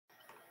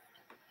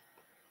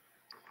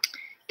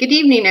Good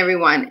evening,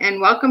 everyone,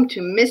 and welcome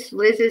to Miss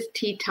Liz's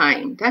Tea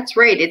Time. That's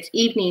right, it's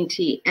evening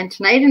tea. And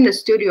tonight in the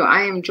studio,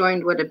 I am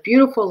joined with a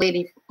beautiful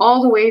lady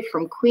all the way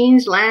from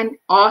Queensland,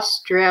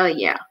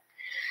 Australia.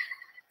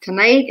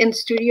 Tonight in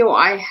studio,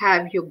 I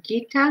have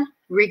Yogita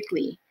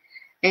Ridgley,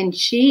 and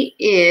she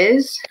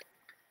is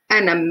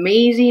an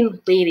amazing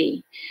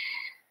lady.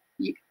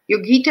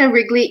 Yogita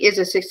Ridgley is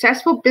a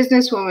successful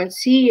businesswoman,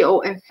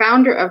 CEO, and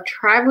founder of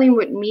Traveling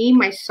with Me,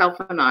 Myself,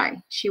 and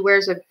I. She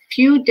wears a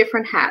few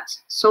different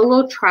hats: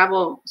 solo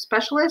travel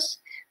specialist,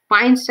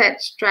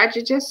 mindset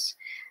strategist,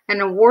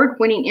 an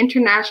award-winning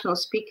international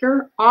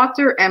speaker,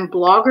 author, and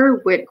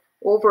blogger with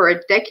over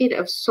a decade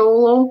of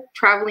solo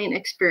traveling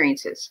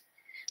experiences.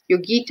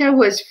 Yogita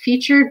was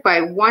featured by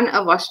one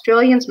of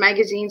Australia's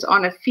magazines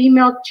on a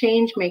Female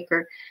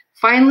Changemaker,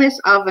 finalist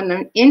of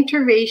an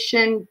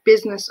Innovation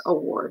Business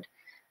Award.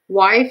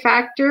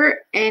 YFactor,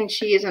 and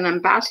she is an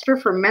ambassador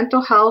for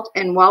mental health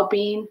and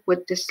well-being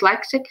with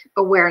Dyslexic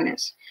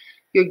awareness.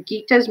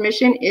 Yogita's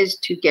mission is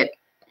to get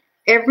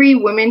every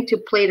woman to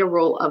play the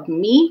role of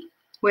me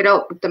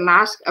without the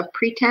mask of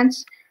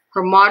pretense.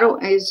 Her motto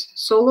is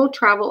solo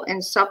travel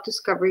and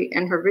self-discovery,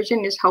 and her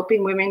vision is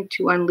helping women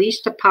to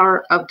unleash the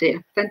power of the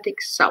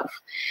authentic self.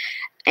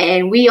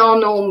 And we all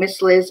know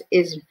Miss Liz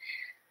is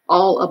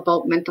all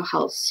about mental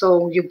health.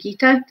 So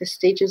Yogita, the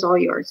stage is all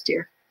yours,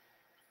 dear.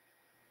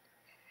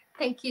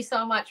 Thank you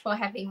so much for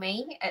having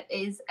me. It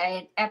is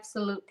an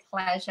absolute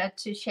pleasure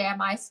to share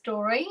my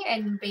story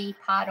and be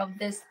part of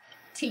this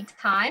tea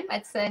time.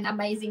 It's an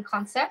amazing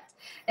concept.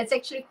 It's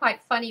actually quite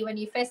funny when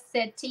you first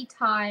said tea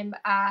time,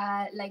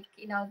 the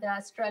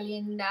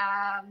Australian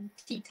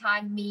tea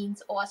time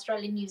means, or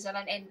Australian, New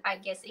Zealand, and I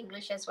guess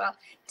English as well.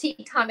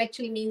 Tea time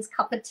actually means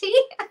cup of tea.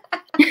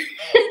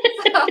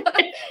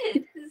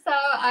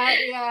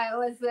 It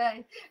was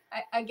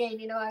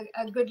again,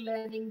 a good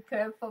learning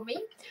curve for me.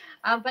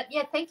 But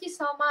yeah, thank you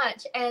so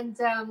much, and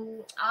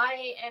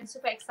I am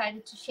super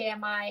excited to share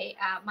my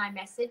my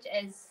message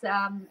as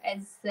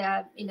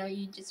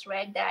you just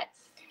read that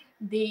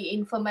the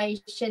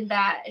information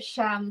that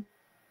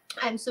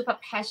I'm super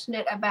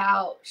passionate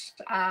about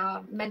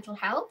mental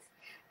health,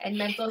 and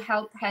mental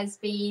health has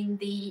been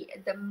the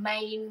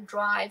main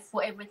drive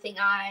for everything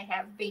I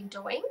have been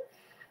doing.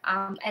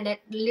 And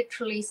it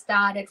literally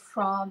started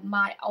from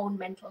my own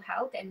mental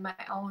health and my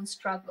own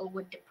struggle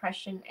with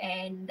depression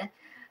and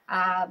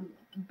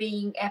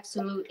being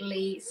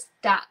absolutely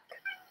stuck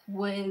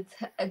with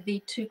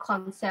the two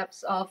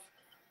concepts of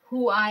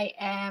who I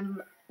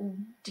am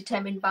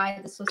determined by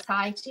the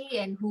society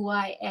and who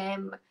I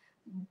am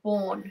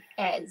born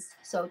as,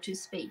 so to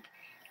speak.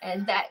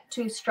 And that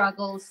two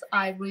struggles,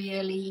 I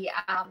really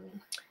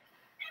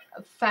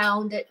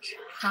found it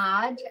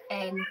hard.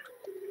 And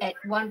at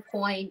one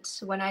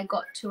point when I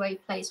got to a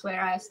place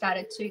where I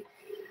started to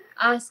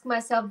ask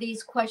myself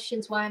these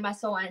questions: why am I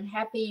so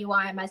unhappy?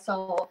 Why am I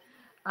so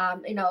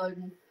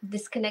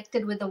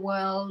disconnected with the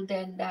world?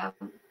 And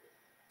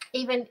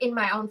even in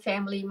my own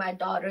family, my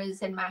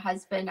daughters and my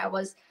husband, I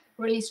was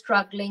really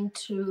struggling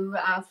to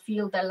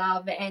feel the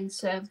love and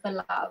serve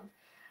the love.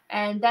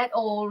 And that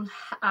all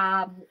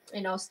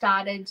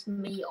started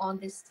me on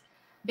this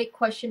big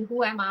question: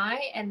 who am I?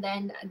 And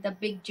then the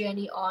big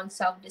journey on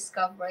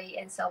self-discovery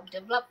and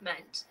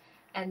self-development.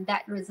 And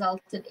that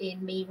resulted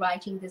in me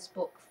writing this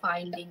book,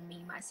 Finding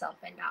Me, Myself,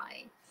 and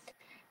I.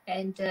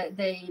 And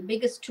the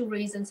biggest two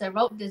reasons I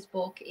wrote this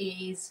book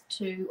is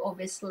to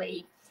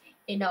obviously,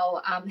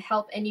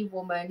 help any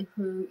woman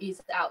who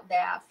is out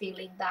there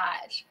feeling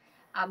that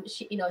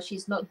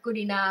she's not good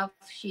enough,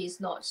 she's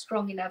not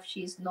strong enough,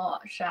 she's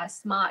not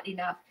smart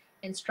enough,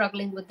 and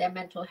struggling with their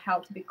mental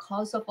health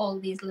because of all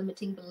these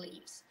limiting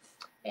beliefs.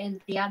 And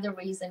the other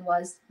reason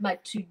was my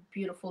two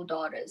beautiful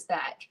daughters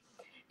that,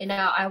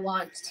 I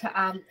want,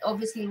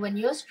 obviously when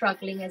you're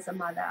struggling as a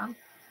mother,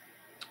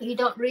 you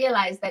don't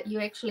realize that you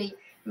actually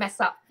mess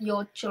up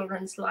your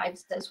children's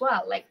lives as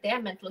well, like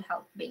their mental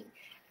health being.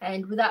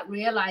 And without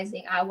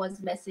realizing, I was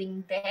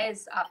messing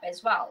theirs up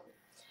as well.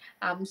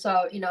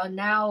 So,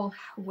 now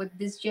with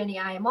this journey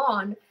I am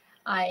on,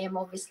 I am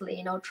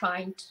obviously,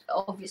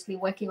 obviously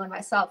working on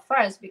myself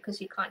first,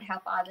 because you can't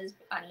help others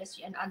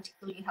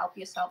until you help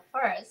yourself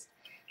first.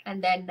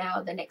 And then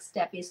now the next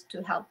step is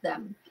to help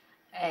them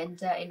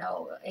and,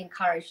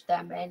 encourage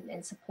them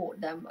and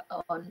support them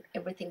on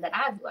everything that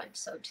I've learned,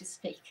 so to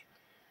speak.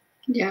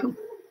 Yeah.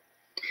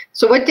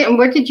 So what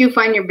did you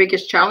find your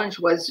biggest challenge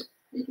was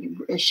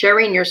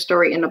sharing your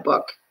story in a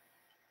book?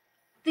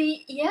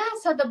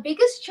 So the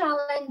biggest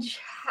challenge,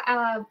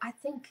 I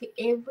think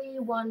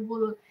everyone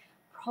will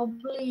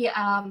probably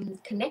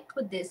connect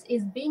with this,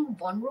 is being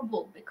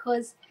vulnerable,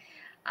 because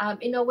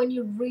when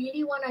you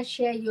really want to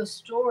share your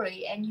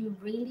story and you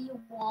really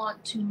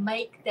want to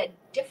make that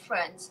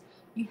difference,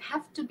 you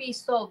have to be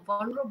so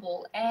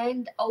vulnerable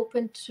and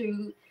open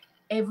to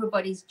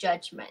everybody's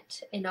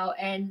judgment,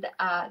 and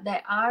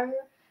there are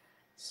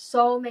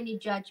so many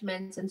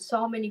judgments and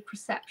so many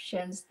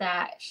perceptions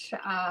that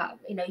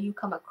you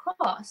come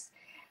across,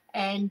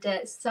 and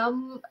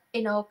some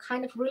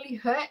kind of really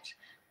hurt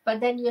but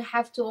then you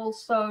have to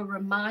also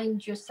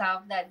remind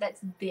yourself that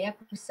that's their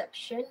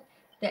perception,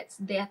 that's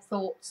their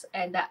thoughts,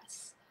 and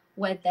that's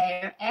where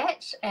they're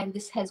at, and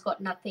this has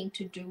got nothing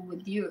to do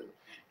with you.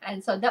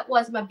 And so that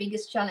was my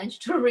biggest challenge,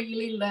 to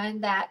really learn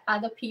that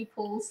other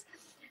people's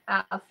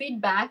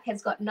feedback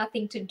has got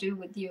nothing to do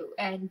with you,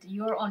 and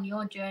you're on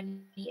your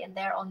journey and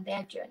they're on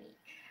their journey,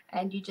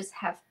 and you just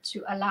have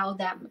to allow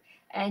them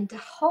and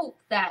hope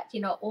that, you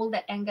know, all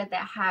the anger they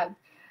have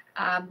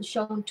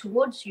shown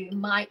towards you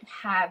might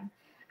have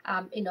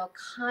you know,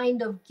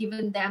 kind of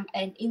given them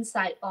an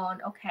insight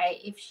on, okay,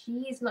 if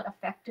she is not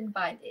affected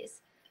by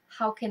this,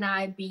 how can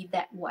I be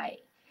that way?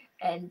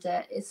 And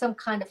it's some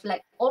kind of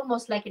like,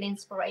 almost like an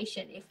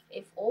inspiration.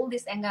 If all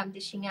this anger I'm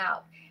dishing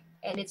out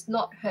and it's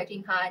not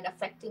hurting her and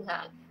affecting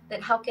her,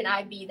 then how can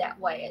I be that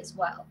way as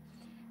well?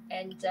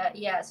 And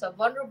yeah, so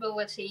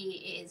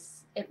vulnerability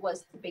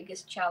was the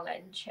biggest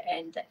challenge.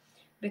 And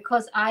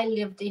because I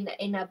lived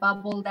in a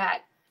bubble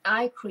that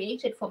I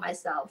created for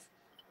myself,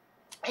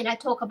 and I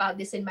talk about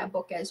this in my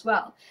book as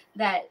well,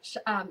 that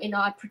you know,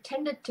 I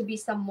pretended to be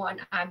someone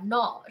I'm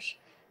not,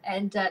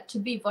 and to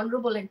be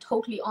vulnerable and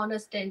totally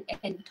honest and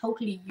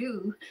totally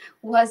you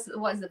was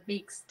a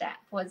big step,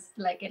 was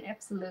like an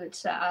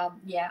absolute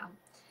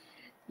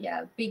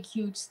big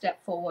huge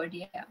step forward.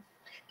 Yeah,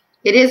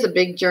 It is a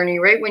big journey,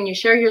 right? When you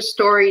share your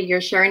story, you're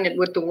sharing it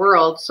with the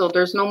world. So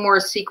there's no more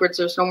secrets,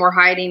 there's no more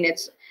hiding.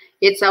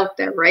 It's out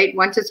there, right?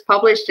 Once it's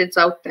published, it's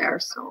out there.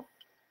 So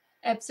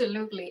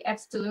absolutely,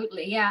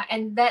 yeah.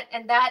 And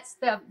that's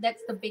the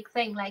big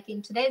thing. Like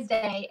in today's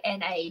day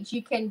and age,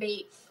 you can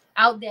be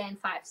out there in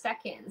 5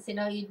 seconds. You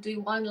know, you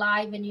do one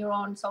live and you're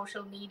on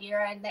social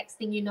media, and next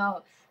thing you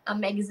know, a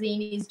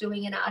magazine is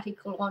doing an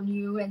article on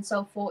you and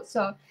so forth.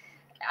 So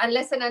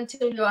unless and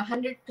until you're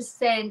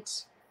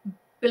 100%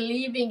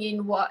 believing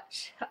in what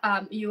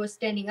you are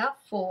standing up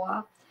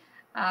for,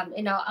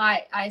 you know,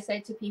 I say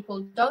to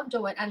people, don't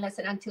do it unless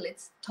and until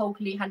it's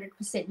totally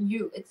 100%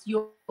 you. It's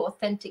your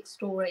authentic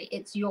story.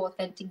 It's your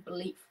authentic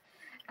belief.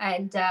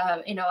 And,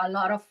 you know, a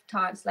lot of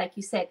times, like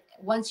you said,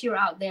 once you're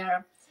out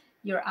there,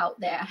 you're out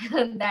there.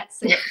 And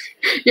that's it.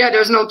 Yeah,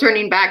 there's no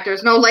turning back.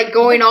 There's no like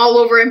going all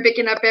over and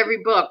picking up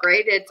every book,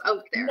 right? It's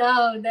out there.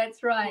 No,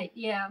 that's right.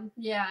 Yeah.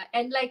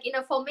 And like, you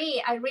know, for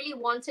me, I really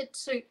wanted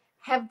to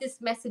have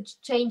this message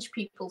change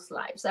people's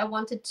lives. I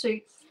wanted to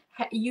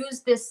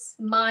use this,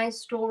 my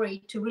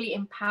story, to really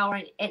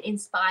empower and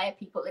inspire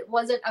people. It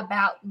wasn't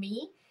about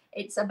me.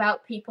 It's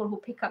about people who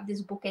pick up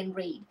this book and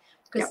read.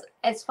 Because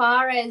as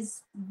far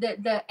as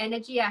the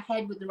energy I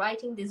had with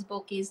writing this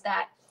book is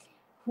that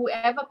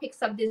whoever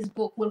picks up this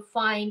book will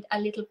find a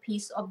little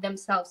piece of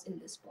themselves in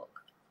this book.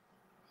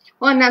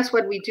 Well, and that's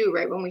what we do,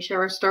 right? When we share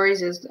our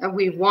stories, is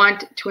we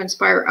want to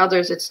inspire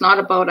others. It's not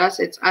about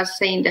us. It's us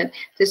saying that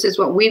this is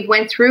what we've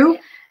went through,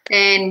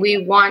 and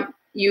we want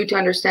you to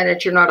understand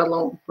that you're not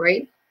alone,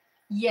 right?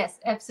 Yes,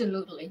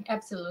 absolutely.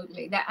 That's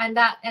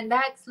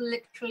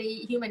literally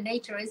human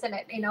nature, isn't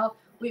it? You know,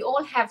 we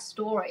all have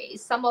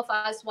stories. Some of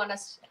us want to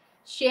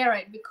share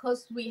it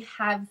because we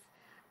have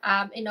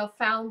you know,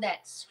 found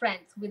that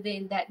strength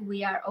within, that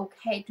we are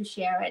okay to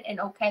share it and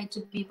okay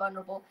to be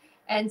vulnerable.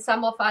 And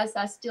some of us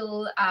are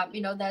still you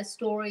know, their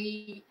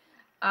story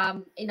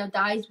you know,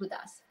 dies with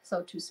us,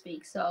 so to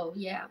speak. So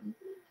yeah.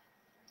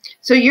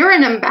 So you're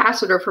an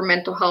ambassador for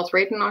mental health,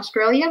 right, in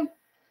Australia?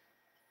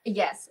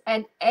 Yes,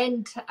 and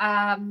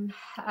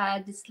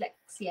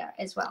dyslexia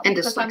as well, And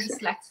because I'm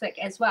dyslexia. dyslexic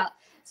as well.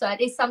 So it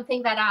is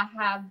something that I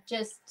have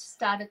just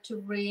started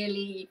to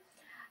really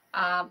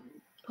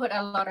put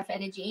a lot of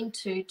energy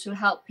into, to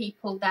help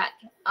people that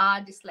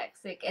are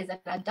dyslexic as an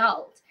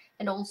adult,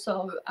 and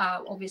also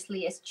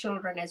obviously as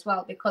children as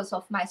well, because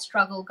of my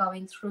struggle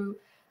going through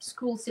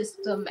school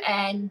system,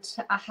 and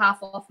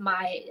half of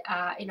my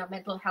you know,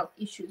 mental health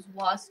issues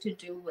was to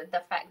do with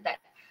the fact that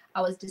I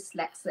was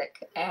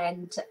dyslexic.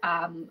 And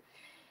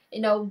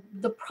you know,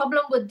 the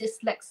problem with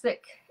dyslexic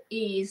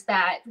is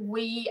that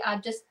we are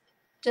just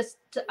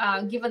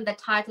given the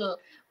title,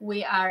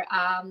 we are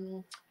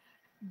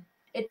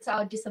it's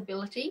our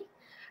disability.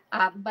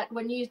 But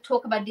when you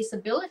talk about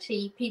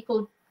disability,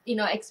 people, you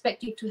know,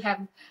 expect you to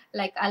have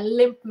like a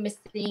limb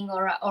missing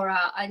or a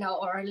you know,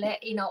 or a leg,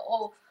 you know,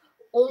 all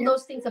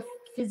those things are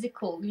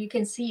physical. You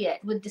can see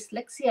it. With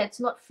dyslexia, it's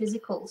not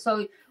physical.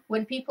 So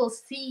when people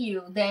see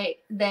you, they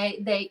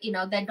you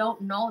know, they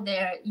don't know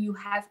you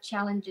have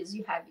challenges,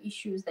 you have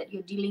issues that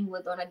you're dealing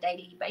with on a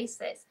daily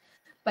basis.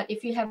 But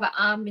if you have an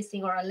arm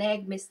missing or a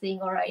leg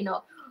missing, or a, you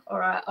know,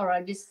 or a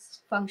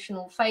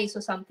dysfunctional face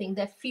or something,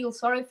 they feel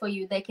sorry for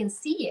you. They can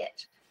see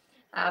it.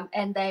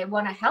 And they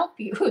want to help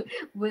you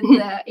with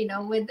you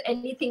know, with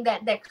anything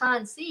that they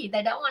can't see.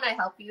 They don't want to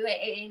help you.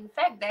 In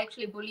fact, they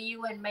actually bully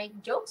you and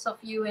make jokes of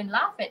you and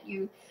laugh at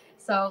you.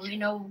 So, you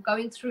know,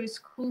 going through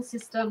school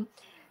system,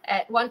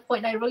 at one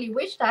point I really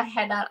wished I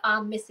had an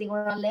arm missing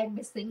or a leg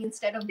missing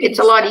instead of being it's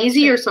a lot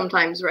easier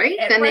sometimes, right,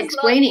 than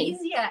explaining. It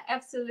was a lot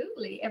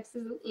easier.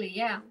 Absolutely,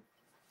 yeah.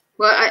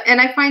 Well, and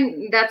I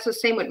find that's the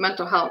same with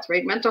mental health,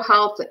 right? Mental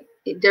health,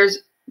 there's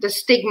the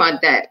stigma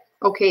that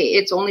okay,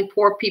 it's only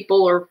poor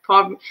people or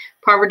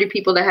poverty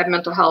people that have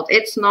mental health.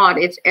 It's not.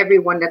 It's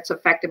everyone that's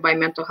affected by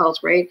mental health,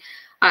 right?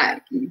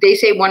 They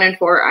say 1 in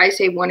 4. I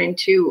say 1 in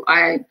 2.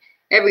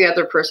 Every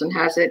other person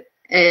has it.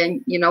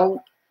 And, you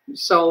know,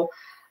 so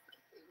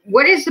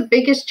what is the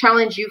biggest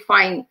challenge you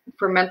find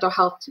for mental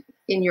health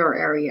in your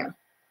area?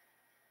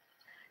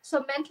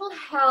 So mental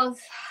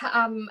health,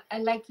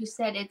 like you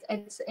said,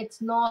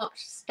 it's not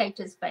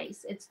status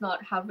based. It's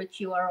not how rich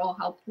you are or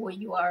how poor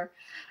you are.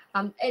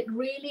 It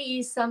really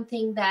is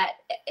something that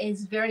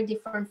is very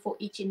different for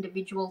each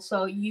individual.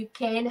 So you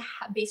can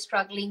be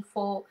struggling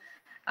for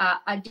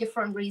a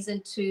different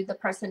reason to the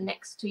person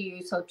next to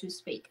you, so to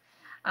speak.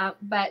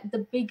 But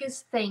the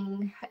biggest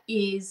thing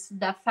is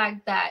the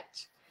fact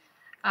that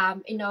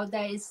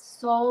there is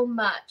so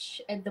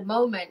much at the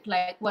moment,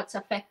 like what's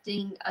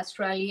affecting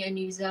Australia,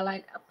 New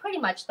Zealand, pretty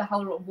much the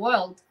whole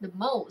world the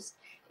most,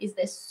 is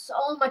there's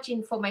so much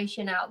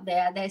information out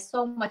there. There's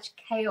so much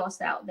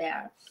chaos out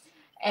there.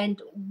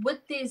 And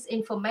with this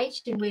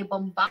information, we're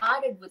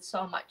bombarded with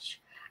so much.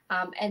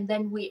 And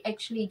then we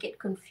actually get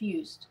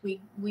confused.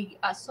 We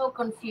are so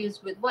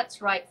confused with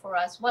what's right for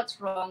us, what's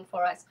wrong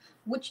for us,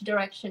 which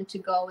direction to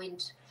go in.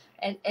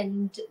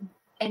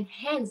 And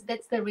hence,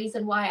 that's the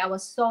reason why I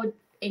was so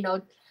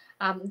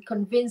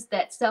convinced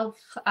that self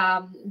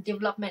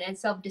development and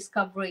self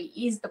discovery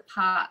is the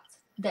path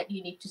that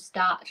you need to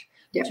start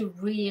to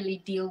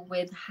really deal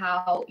with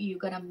how you're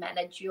going to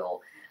manage your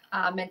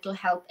mental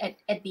health.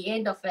 At the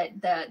end of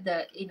it,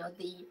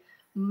 the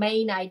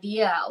main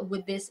idea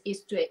with this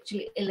is to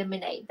actually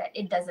eliminate that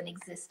it doesn't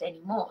exist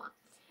anymore.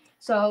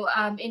 So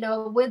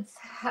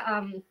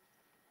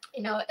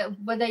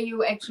whether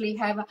you actually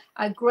have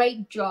a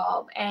great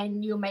job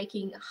and you're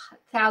making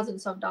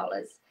thousands of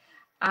dollars,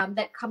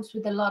 that comes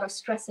with a lot of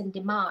stress and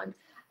demand.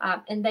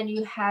 And then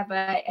you have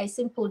a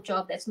simple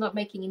job that's not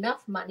making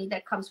enough money,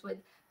 that comes with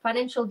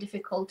financial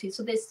difficulties.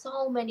 So there's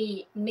so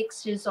many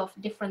mixtures of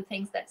different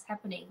things that's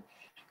happening.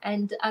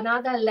 And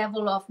another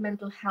level of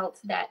mental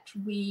health that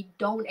we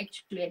don't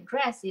actually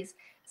address is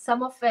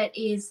some of it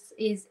is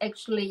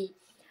actually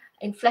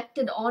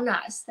inflicted on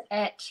us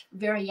at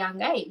very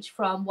young age,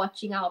 from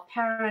watching our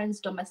parents,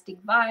 domestic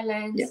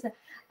violence,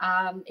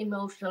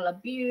 emotional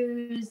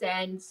abuse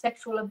and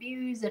sexual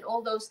abuse and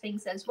all those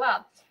things as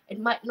well. It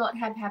might not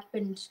have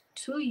happened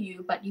to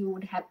you, but you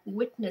would have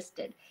witnessed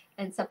it,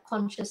 and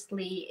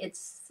subconsciously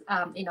it's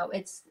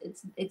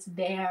it's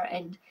there,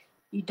 and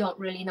you don't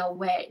really know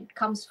where it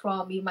comes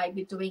from. You might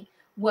be doing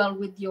well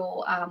with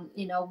your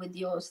with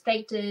your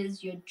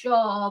status, your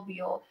job,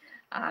 your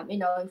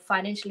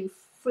financially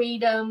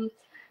freedom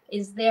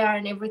is there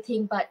and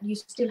everything, but you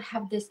still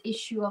have this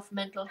issue of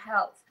mental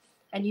health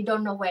and you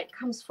don't know where it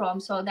comes from.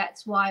 So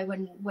that's why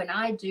when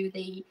I do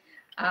the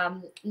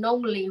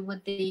normally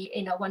with the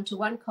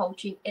one-to-one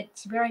coaching,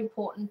 it's very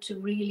important to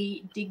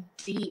really dig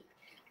deep,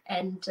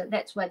 and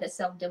that's where the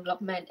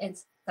self-development and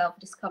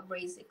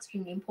self-discovery is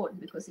extremely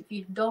important, because if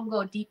you don't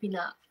go deep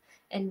enough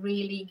and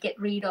really get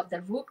rid of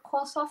the root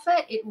cause of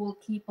it, it will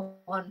keep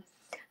on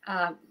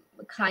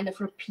kind of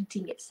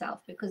repeating itself,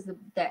 because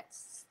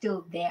that's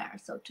still there,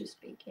 so to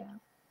speak.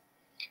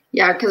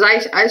 Yeah, because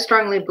I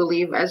strongly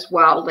believe as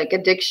well, like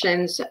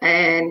addictions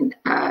and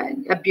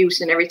abuse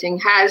and everything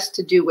has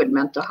to do with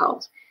mental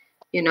health.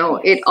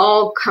 It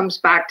all comes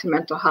back to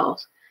mental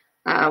health.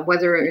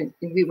 Whether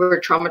we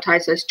were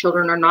traumatized as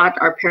children or not,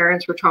 our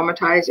parents were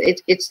traumatized.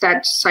 It's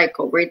that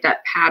cycle, right?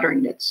 That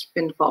pattern that's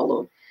been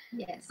followed.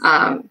 Yes.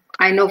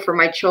 I know for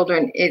my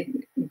children,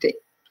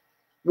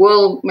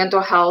 will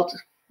mental health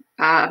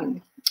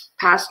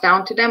passed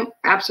down to them?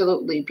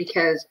 Absolutely,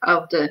 because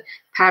of the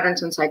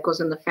patterns and cycles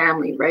in the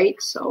family, right?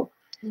 So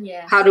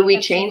how do we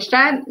change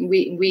that?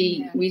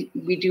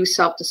 We do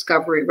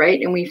self-discovery,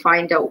 right? And we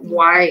find out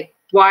why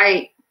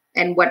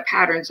and what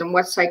patterns and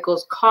what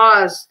cycles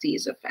cause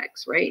these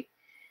effects, right?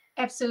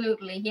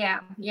 Absolutely.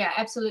 Yeah,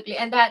 absolutely.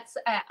 And that's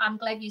I'm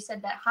glad you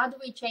said that. How do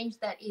we change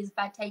that is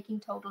by taking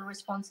total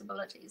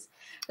responsibilities.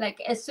 Like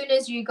as soon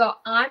as you go,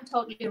 I'm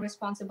totally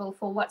responsible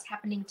for what's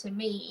happening to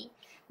me,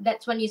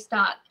 that's when you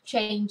start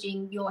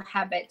changing your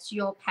habits,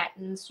 your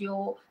patterns,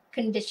 your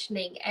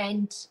conditioning.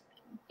 And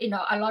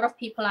a lot of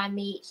people I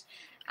meet,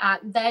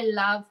 they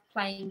love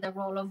playing the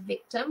role of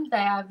victim. They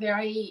are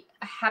very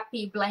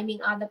happy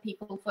blaming other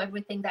people for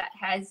everything that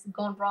has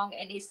gone wrong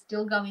and is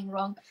still going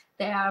wrong.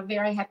 They are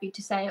very happy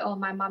to say, oh,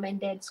 my mom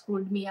and dad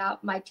screwed me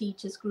up, my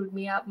teacher screwed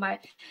me up, my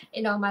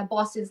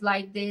boss is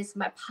like this,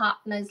 my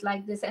partner is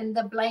like this, and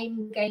the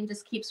blame game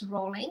just keeps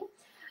rolling.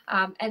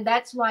 And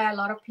that's why a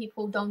lot of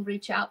people don't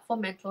reach out for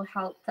mental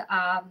health.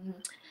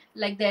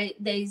 Like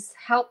there's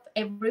help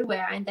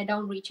everywhere and they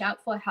don't reach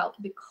out for help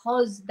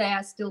because they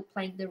are still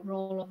playing the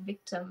role of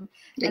victim.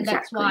 And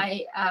that's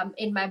why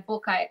in my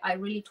book I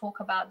really talk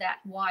about that,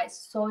 why it's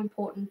so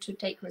important to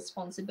take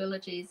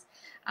responsibilities.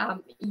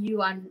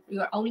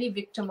 You're only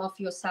victim of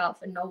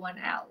yourself and no one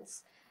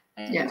else.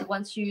 And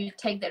once you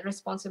take that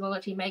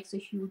responsibility, it makes a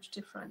huge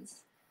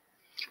difference.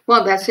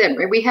 Well, that's it,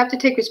 right? We have to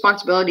take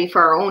responsibility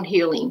for our own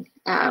healing.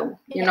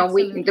 You know,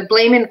 the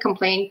blame and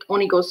complaint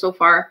only goes so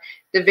far.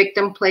 The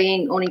victim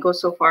playing only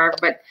goes so far.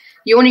 But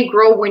you only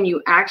grow when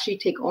you actually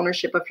take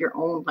ownership of your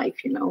own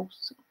life, you know.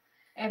 So,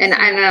 and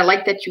I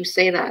like that you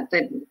say that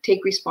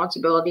take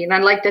responsibility. And I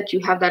like that you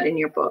have that in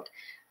your book.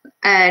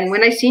 And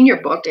when I seen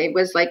your book, it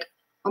was like,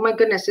 oh my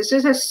goodness, this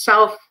is a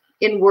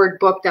self-inward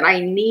book that I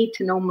need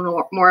to know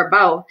more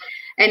about.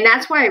 And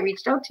that's why I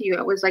reached out to you.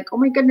 I was like, oh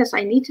my goodness,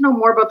 I need to know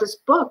more about this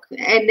book.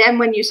 And then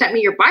when you sent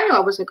me your bio, I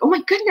was like, oh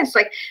my goodness,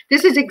 like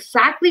this is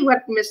exactly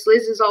what Miss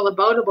Liz is all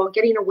about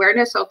getting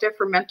awareness out there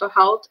for mental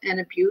health and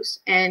abuse,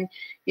 and,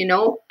 you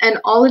know, and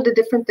all of the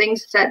different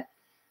things that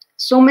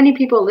so many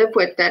people live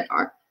with that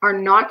are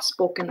not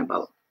spoken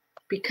about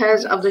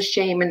because of the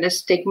shame and the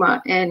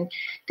stigma, and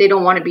they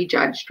don't want to be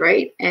judged,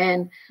 right?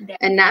 And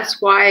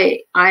that's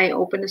why I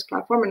open this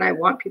platform, and I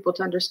want people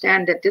to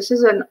understand that this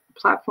is a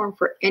platform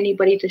for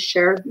anybody to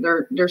share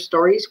their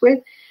stories with.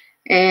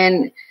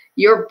 And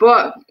your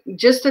book,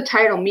 just the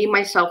title, Me,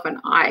 Myself, and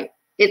I,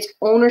 it's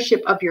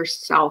ownership of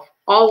yourself.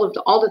 All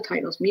the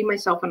titles, Me,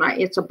 Myself, and I,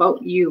 it's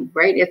about you,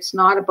 right? It's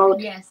not about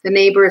the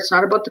neighbor, it's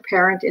not about the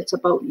parent, it's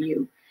about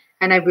you.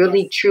 And I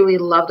really truly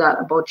love that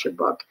about your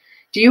book.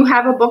 Do you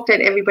have a book that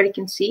everybody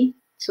can see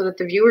so that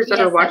the viewers that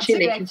are watching,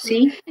 they can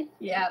see?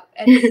 Yeah.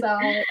 And so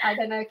I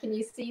don't know, can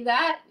you see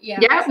that?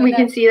 Yeah, so we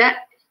can see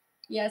that.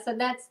 Yeah, so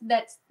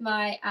that's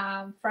my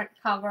front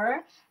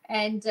cover.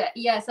 And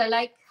so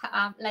like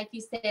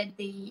you said,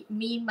 the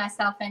Me,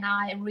 Myself, and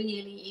I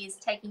really is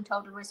taking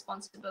total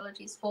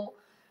responsibilities for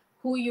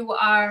who you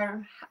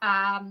are,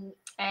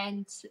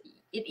 and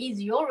it is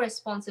your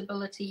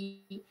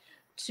responsibility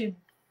to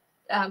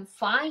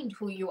find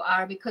who you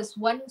are, because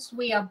once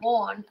we are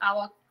born,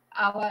 our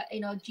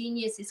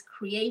genius is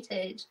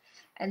created,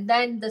 and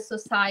then the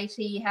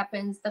society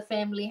happens, the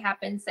family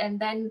happens, and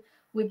then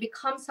we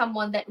become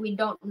someone that we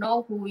don't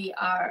know who we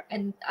are.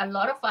 And a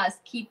lot of us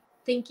keep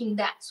thinking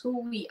that's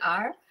who we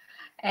are.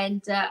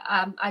 And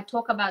I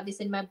talk about this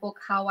in my book,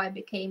 how I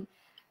became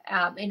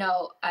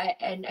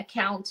an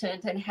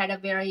accountant and had a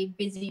very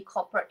busy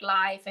corporate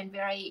life and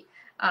very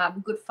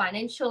good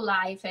financial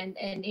life, and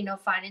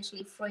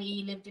financially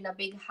free, lived in a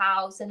big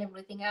house and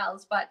everything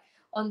else. But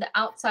on the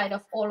outside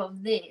of all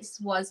of this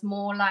was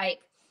more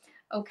like,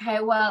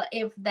 okay, well,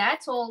 if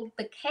that's all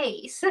the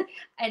case,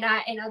 and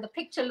the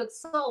picture looks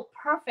so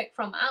perfect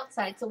from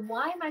outside, so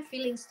why am I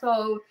feeling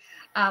so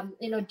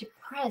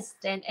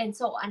depressed and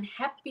so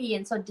unhappy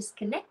and so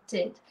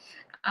disconnected?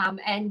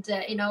 And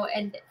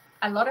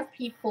a lot of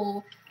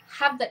people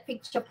have that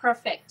picture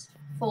perfect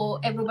for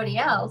everybody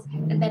else,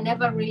 and they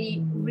never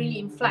really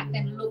inflect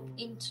and look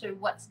into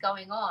what's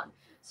going on.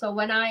 So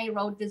when I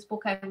wrote this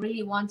book, I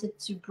really wanted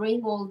to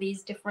bring all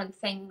these different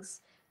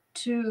things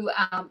to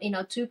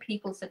to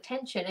people's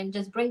attention, and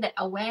just bring that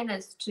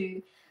awareness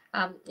to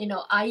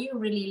are you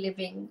really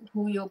living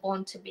who you're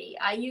born to be?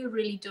 Are you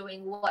really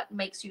doing what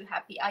makes you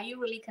happy? Are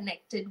you really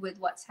connected with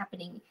what's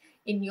happening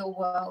in your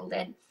world?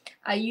 And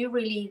are you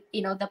really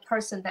the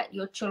person that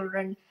your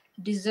children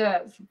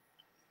deserve?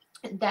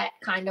 That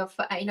kind of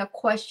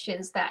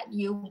questions that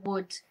you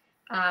would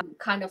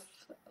kind of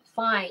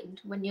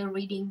find when you're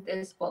reading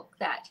this book,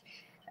 that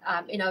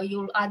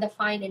you'll either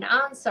find an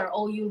answer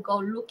or you'll go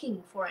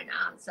looking for an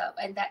answer.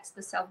 And that's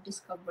the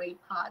self-discovery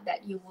part,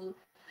 that you will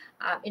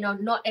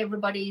not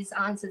everybody's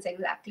answer is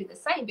exactly the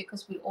same,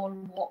 because we all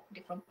walk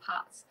different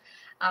paths,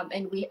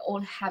 and we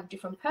all have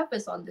different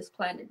purpose on this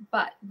planet,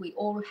 but we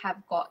all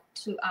have got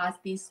to ask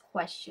these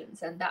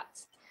questions. And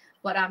that's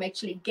what I'm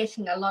actually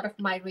getting. A lot of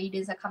my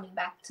readers are coming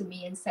back to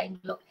me and saying,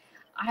 look,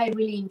 I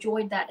really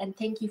enjoyed that, and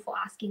thank you for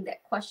asking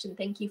that question.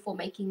 Thank you for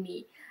making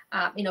me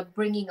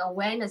bringing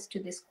awareness to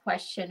this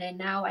question, and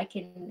now I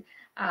can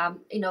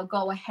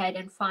go ahead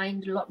and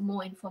find a lot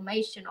more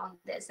information on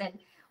this. And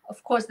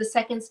of course, the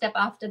second step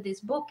after this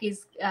book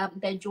is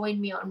they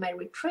joined me on my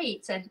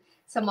retreats, and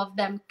some of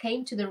them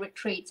came to the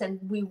retreats, and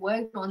we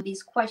worked on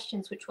these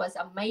questions, which was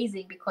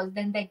amazing, because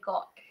then they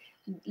got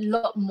a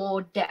lot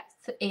more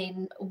depth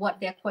in what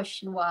their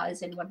question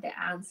was and what their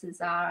answers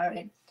are.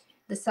 And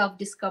the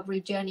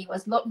self-discovery journey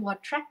was a lot more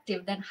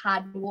attractive than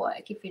hard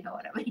work, if you know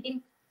what I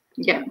mean.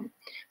 Yeah.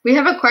 We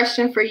have a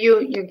question for you,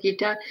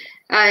 Yogita.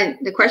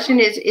 The question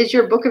is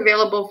your book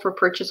available for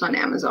purchase on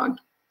Amazon?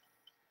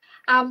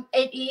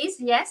 It is,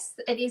 yes,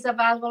 it is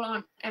available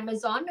on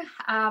Amazon.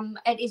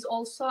 It is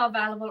also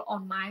available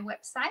on my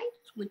website,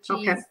 which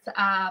is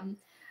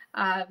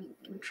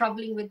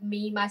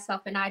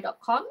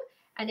travelingwithme-myself-and-I.com.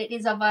 And it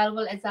is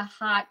available as a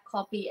hard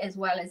copy as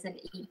well as an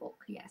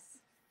ebook. Yes.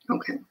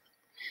 Okay.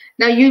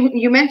 Now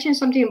you mentioned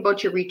something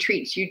about your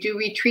retreats. You do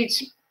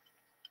retreats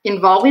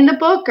involving the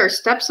book or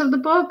steps of the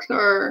book,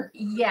 or?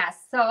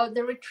 Yes. So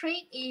the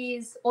retreat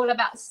is all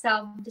about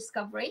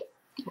self-discovery.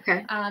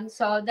 Okay.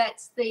 So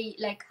that's a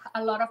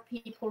lot of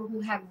people who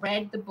have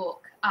read the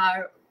book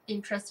are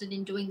interested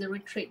in doing the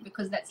retreat,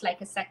 because that's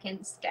like a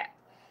second step,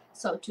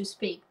 so to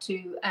speak,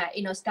 to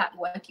start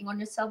working on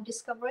your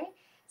self-discovery.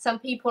 Some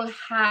people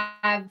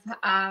have,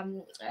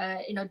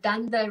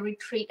 done the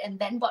retreat and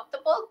then bought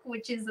the book,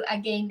 which is,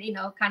 again,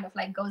 kind of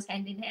like goes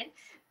hand in hand.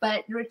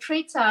 But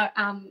retreats are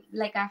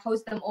like I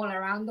host them all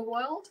around the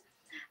world.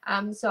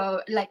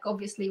 So like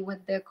obviously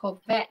with the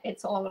COVID,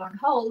 it's all on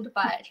hold,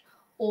 but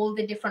all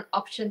the different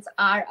options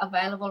are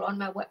available on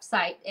my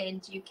website,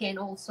 and you can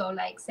also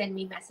like send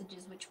me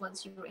messages which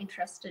ones you're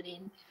interested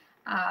in,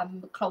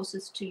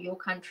 closest to your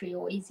country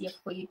or easier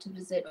for you to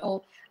visit,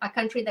 or a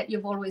country that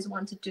you've always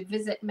wanted to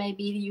visit.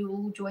 Maybe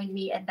you join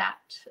me at that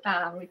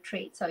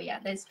retreat. So yeah,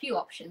 there's few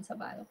options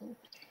available.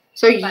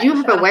 So you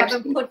have a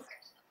website.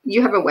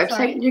 You have a website.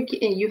 Sorry?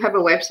 You have a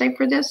website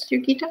for this,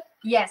 Yogita?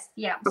 Yes,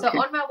 yeah. Okay. So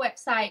on my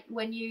website,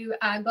 when you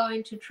go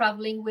into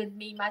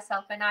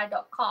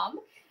travelingwithmemyselfandI.com,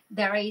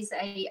 there is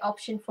a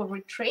option for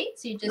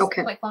retreats. You just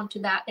click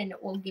onto that and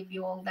it will give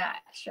you all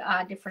that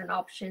different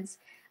options.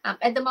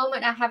 At the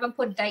moment, I haven't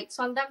put dates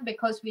on them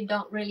because we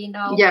don't really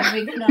know when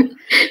we're gonna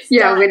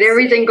yeah, with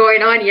everything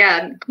going on,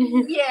 yeah.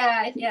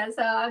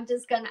 So I'm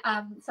just gonna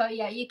so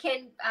yeah, you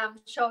can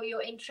show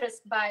your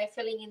interest by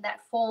filling in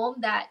that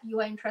form that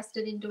you are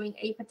interested in doing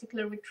a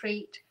particular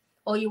retreat,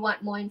 or you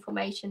want more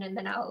information, and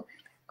then I'll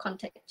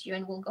contact you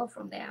and we'll go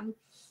from there.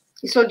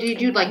 So do you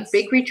do like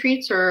big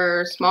retreats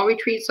or small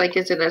retreats? Like,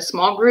 is it a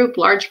small group,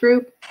 large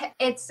group?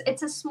 It's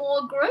a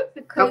small group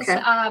because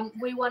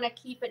we want to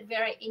keep it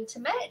very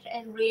intimate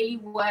and really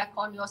work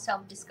on your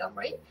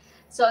self-discovery.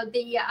 So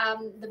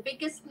the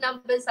biggest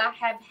numbers I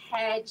have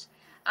had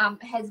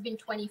has been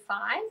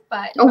 25,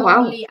 but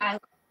normally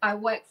I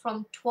work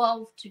from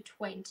 12 to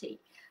 20.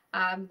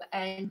 And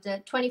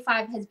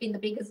 25 has been the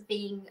biggest,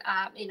 being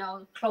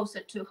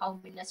closer to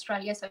home in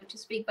Australia, so to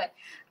speak. But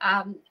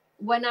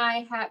when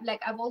I have, like,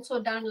 I've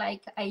also done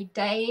like a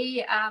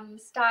day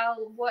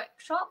style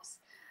workshops,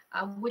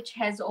 which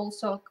has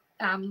also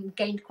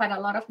gained quite a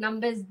lot of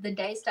numbers. The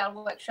day style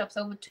workshops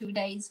over 2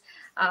 days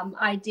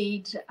I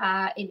did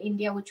in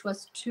India, which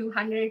was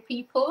 200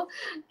 people.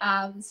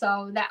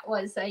 So that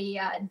was a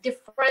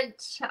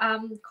different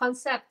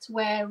concept,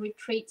 where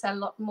retreats are a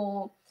lot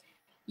more,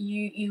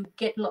 you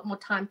get a lot more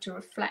time to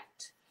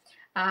reflect.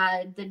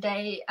 The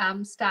day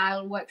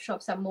style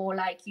workshops are more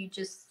like you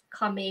just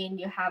come in,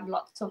 you have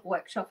lots of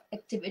workshop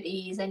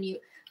activities, and you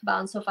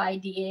bounce off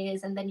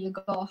ideas, and then you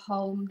go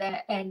home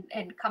there and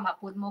come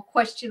up with more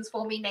questions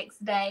for me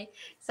next day.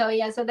 So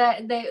yeah, so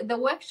the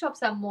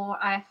workshops are more,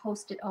 I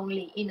hosted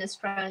only in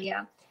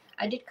Australia.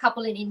 I did a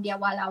couple in India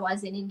while I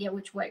was in India,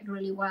 which worked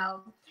really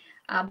well.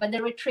 But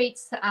the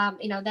retreats,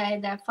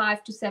 they're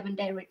 5 to 7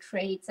 day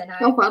retreats, and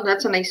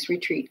that's a nice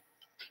retreat.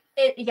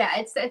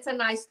 It's a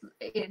nice,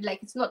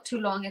 it's not too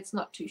long, it's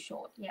not too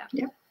short. Yeah.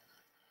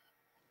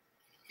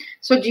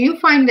 So do you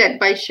find that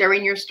by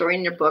sharing your story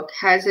in your book,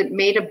 has it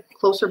made a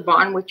closer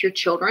bond with your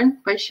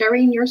children by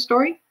sharing your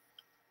story?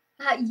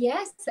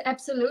 Yes,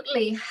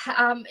 absolutely.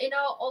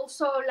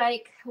 Also,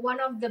 like, one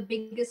of the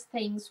biggest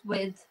things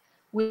with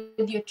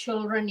your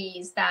children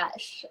is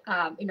that,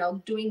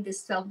 doing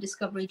this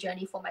self-discovery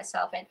journey for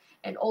myself,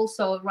 and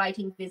also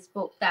writing this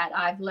book, that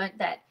I've learned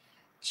that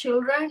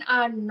children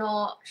are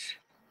not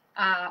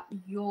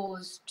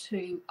yours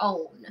to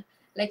own.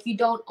 Like, you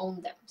don't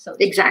own them. So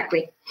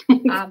exactly.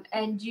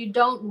 And you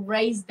don't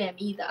raise them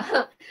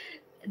either.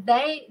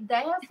 They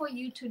are for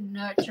you to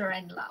nurture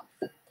and love.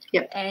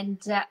 Yep. And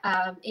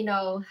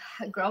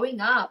growing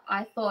up,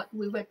 I thought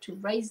we were to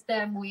raise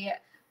them. We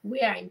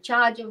are in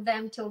charge of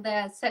them till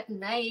they're a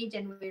certain age,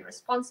 and we're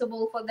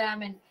responsible for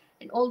them, and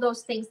all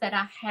those things that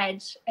I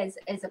had as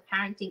a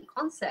parenting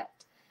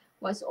concept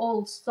was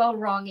all so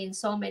wrong in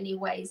so many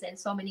ways and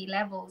so many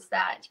levels,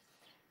 that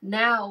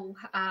now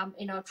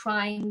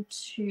trying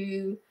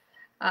to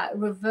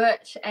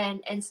revert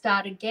and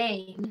start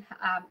again,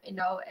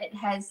 it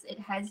has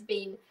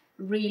been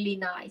really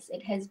nice.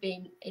 It has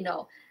been,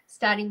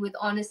 starting with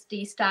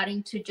honesty,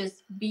 starting to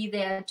just be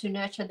there to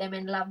nurture them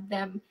and love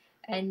them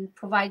and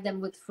provide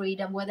them with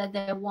freedom, whether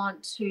they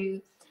want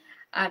to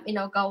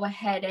go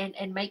ahead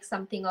and make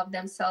something of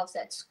themselves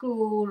at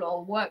school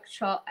or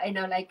workshop,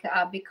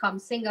 become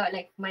singer.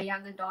 Like my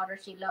younger daughter,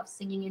 she loves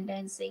singing and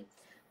dancing.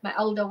 My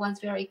older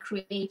one's very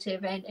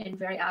creative and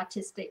very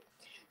artistic.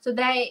 So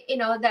they,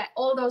 that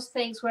all those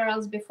things,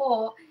 whereas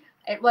before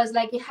it was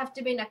like, you have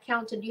to be an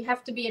accountant, you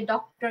have to be a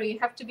doctor, you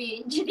have to be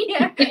an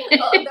engineer.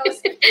 All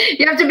those,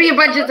 you have to be a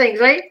bunch of things,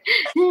 right?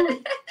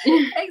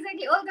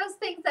 Exactly, all those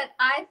things that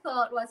I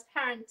thought was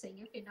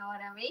parenting, if you know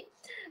what I mean.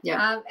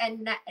 Yeah.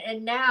 And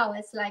now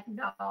it's like,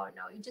 no,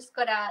 you just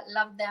gotta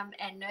love them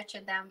and nurture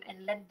them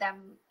and let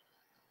them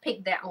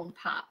pick their own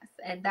path,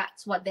 and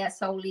that's what their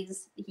soul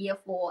is here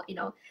for.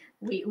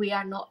 We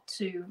are not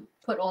to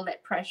put all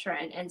that pressure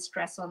and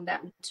stress on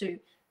them to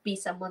be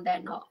someone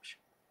they're not.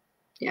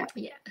 Yeah,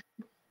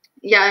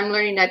 I'm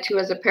learning that too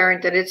as a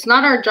parent, that it's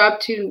not our job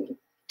to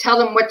tell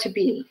them what to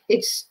be.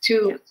 It's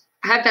to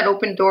have that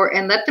open door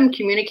and let them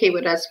communicate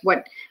with us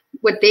what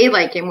they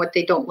like and what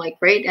they don't like,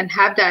 right? And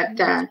have that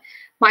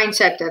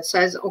mindset that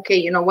says, okay,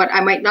 you know what,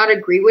 I might not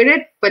agree with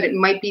it, but it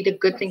might be the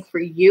good thing for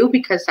you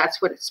because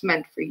that's what it's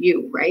meant for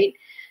you, right?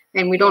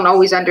 And we don't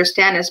always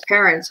understand as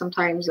parents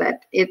sometimes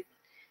that they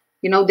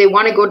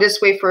want to go this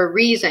way for a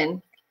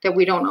reason that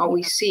we don't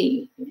always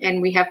see.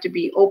 And we have to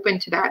be open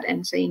to that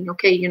and saying,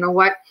 okay, you know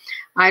what?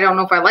 I don't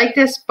know if I like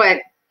this,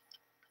 but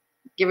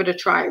give it a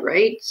try,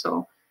 right?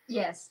 So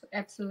yes,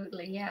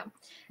 absolutely, yeah.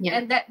 Yeah.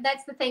 And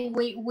that's the thing.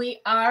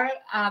 We are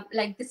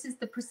like, this is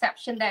the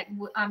perception that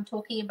I'm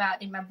talking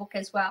about in my book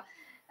as well.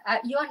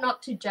 You are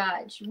not to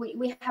judge.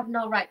 We have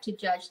no right to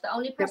judge. The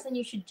only person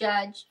you should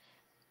judge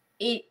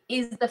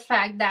is the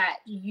fact that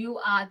you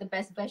are the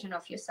best version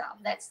of yourself.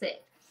 That's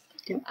it.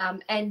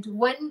 And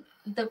when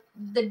the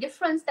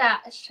difference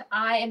that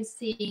I am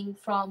seeing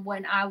from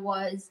when I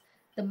was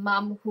the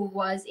mom who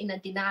was in a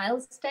denial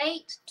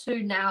state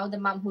to now the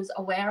mom who's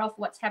aware of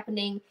what's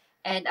happening,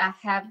 and I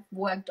have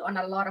worked on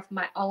a lot of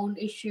my own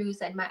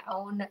issues and my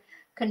own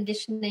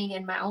conditioning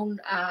and my own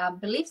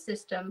belief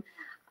system,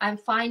 I'm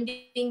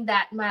finding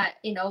that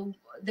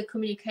the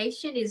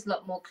communication is a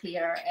lot more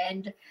clear,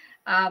 and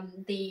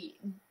the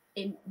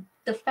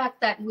fact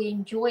that we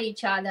enjoy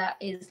each other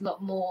is a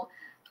lot more.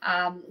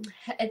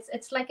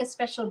 It's like a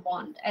special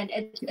bond, and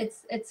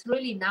it's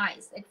really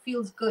nice. It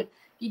feels good.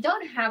 You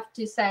don't have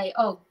to say,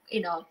 oh,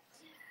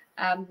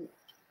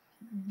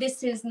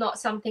 this is not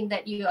something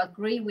that you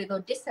agree with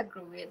or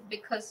disagree with,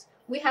 because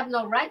we have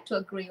no right to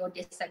agree or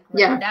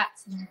disagree.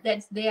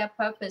 That's their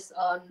purpose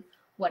on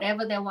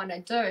whatever they want to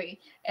do.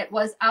 It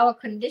was our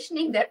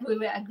conditioning that we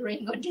were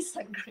agreeing or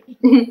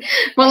disagreeing.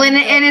 Well, and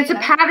it's a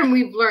pattern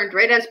we've learned,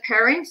 right, as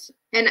parents,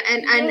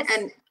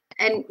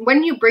 and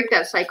when you break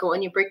that cycle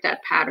and you break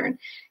that pattern,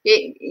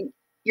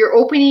 you're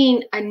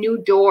opening a new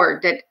door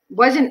that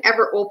wasn't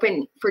ever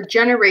open for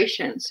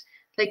generations.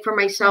 Like for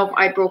myself,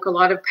 I broke a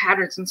lot of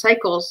patterns and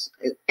cycles,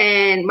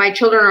 and my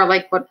children are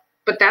like, but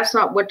that's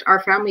not what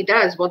our family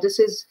does. Well, this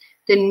is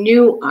the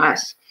new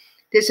us.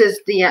 This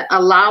is the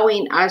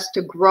allowing us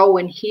to grow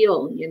and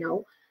heal,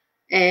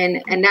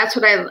 and that's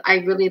what I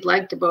really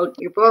liked about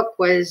your book,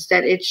 was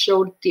that it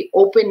showed the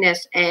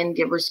openness and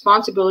the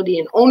responsibility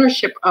and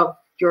ownership of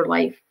your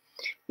life.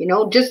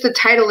 Just the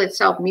title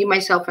itself, Me,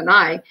 Myself, and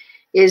I,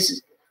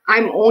 is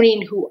I'm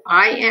owning who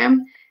I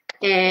am.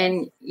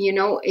 And,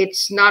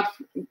 it's not,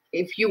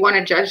 if you want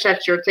to judge,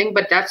 that's your thing,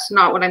 but that's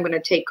not what I'm going to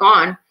take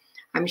on.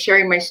 I'm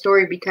sharing my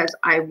story because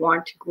I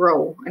want to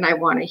grow and I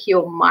want to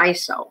heal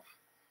myself.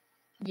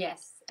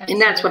 Yes. Absolutely.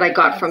 And that's what I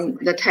got from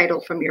the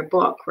title from your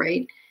book,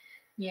 right?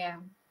 Yeah,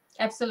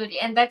 absolutely.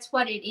 And that's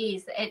what it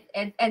is.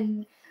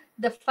 And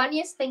the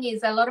funniest thing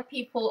is, a lot of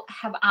people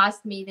have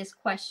asked me this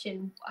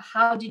question: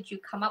 how did you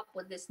come up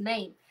with this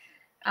name?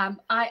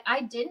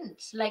 I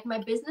didn't. Like, my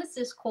business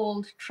is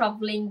called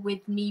Traveling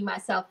with Me,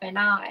 Myself, and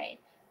I.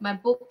 My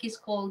book is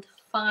called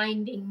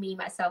Finding Me,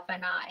 Myself,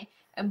 and I.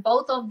 And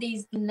both of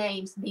these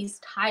names, these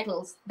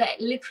titles, that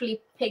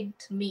literally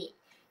picked me.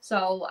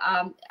 So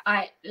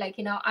I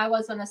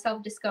was on a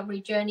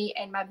self-discovery journey,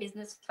 and my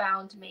business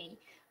found me.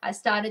 I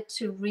started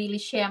to really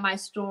share my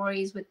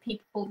stories with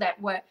people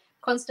that were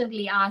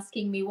constantly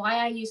asking me, why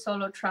are you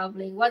solo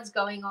traveling? What's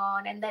going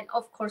on? And then,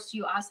 of course,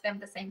 you ask them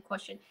the same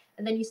question.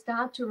 And then you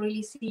start to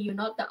really see you're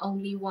not the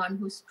only one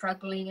who's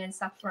struggling and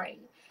suffering.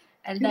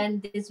 And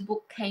then this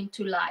book came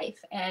to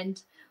life. And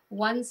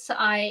once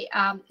I,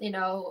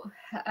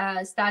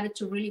 started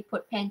to really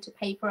put pen to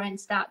paper and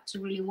start to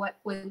really work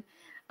with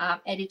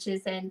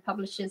editors and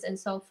publishers and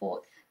so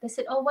forth, they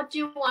said, oh, what do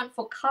you want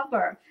for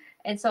cover?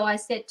 And so I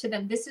said to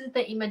them, this is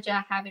the image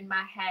I have in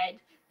my head.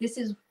 This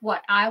is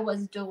what I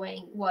was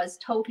doing, was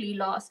totally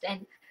lost.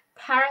 And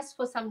Paris,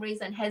 for some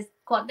reason, has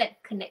got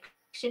that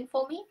connection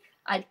for me.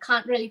 I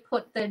can't really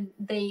put the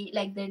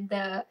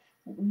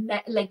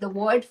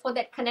word for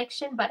that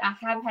connection, but I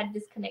have had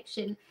this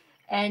connection,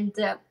 and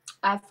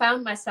I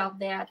found myself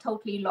there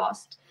totally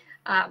lost.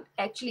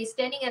 Actually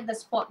standing at the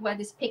spot where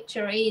this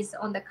picture is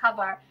on the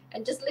cover,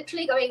 and just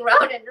literally going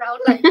round and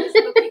round like this,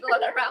 looking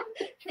all around,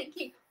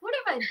 thinking, what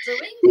am I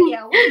doing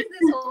here? What is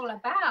this all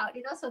about?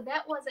 So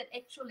that was an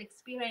actual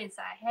experience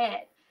I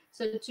had.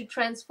 So to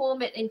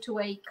transform it into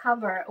a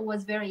cover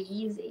was very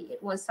easy.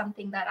 It was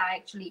something that I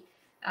actually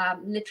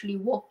literally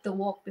walked the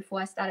walk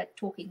before I started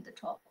talking the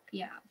talk.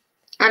 Yeah.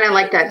 And I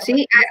like that.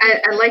 See,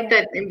 I like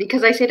that,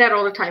 because I say that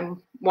all the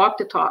time, walk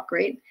the talk,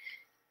 right?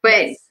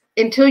 But yes,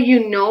 until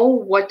you know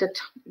what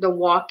the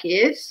walk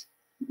is,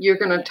 you're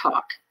going to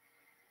talk.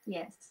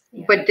 Yes.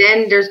 Yeah. But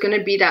then there's going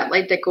to be that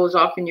light that goes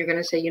off, and you're going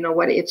to say, you know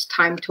what, it's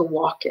time to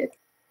walk it.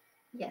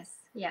 Yes.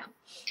 Yeah.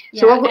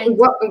 So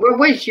what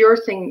was your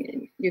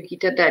thing,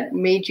 Yogita, that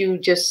made you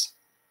just,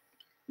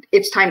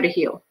 it's time to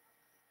heal?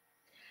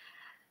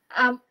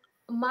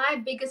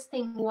 My biggest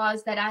thing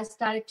was that I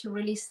started to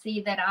really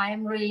see that I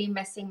am really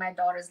messing my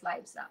daughter's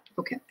lives up.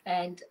 Okay.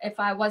 And if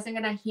I wasn't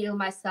going to heal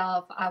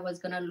myself, I was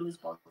going to lose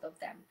both of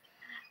them.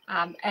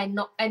 And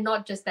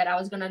not just that, I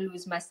was going to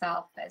lose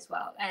myself as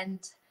well. And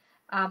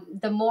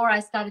the more I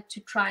started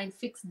to try and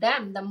fix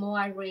them, the more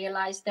I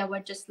realized they were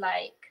just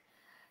like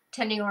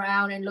turning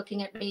around and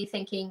looking at me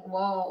thinking,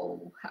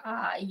 whoa,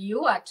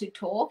 you are to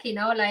talk,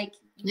 like,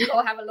 you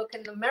go have a look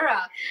in the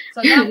mirror.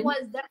 So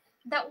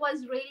that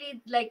was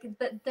really like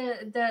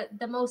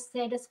the most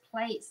saddest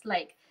place.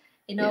 Like,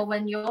 you know,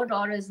 when your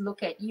daughters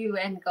look at you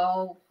and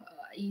go,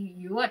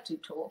 you are to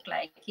talk,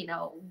 like, you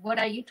know, what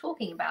are you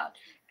talking about?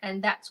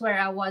 And that's where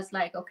I was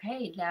like,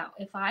 okay, now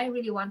if I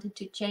really wanted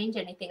to change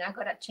anything, I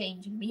gotta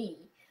change me.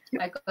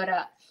 I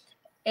gotta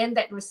in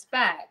that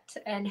respect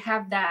and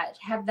have that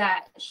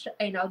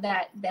you know,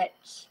 that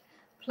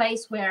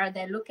place where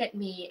they look at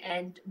me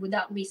and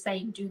without me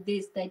saying do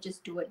this, they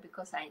just do it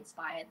because I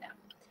inspire them.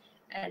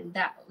 And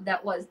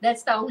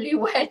that's the only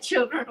way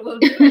children will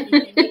do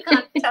anything. You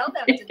can't tell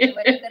them to do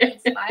it, you gotta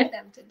inspire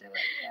them to do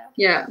it.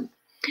 Yeah.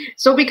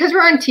 So because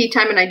we're on tea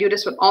time, and I do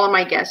this with all of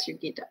my guests,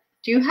 Yogita,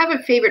 do you have a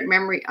favorite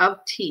memory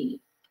of tea,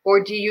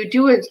 or do you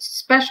do a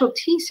special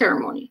tea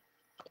ceremony?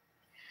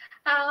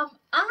 I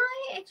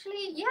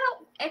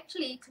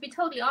actually, to be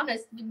totally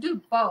honest,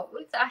 do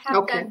both. I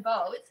have done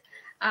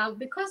both.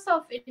 Because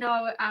of, you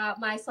know,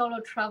 my solo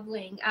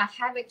traveling, I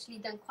have actually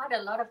done quite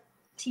a lot of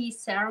tea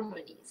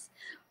ceremonies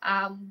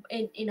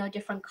in, you know,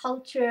 different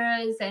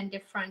cultures and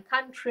different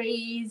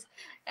countries.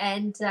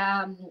 And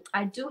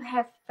I do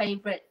have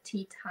favorite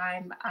tea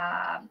time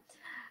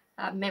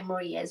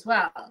memory as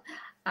well.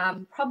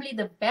 Probably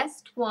the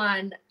best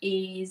one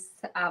is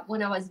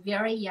when I was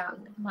very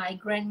young. My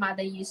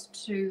grandmother used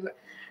to,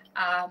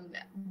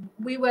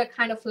 we were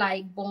kind of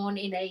like born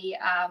in a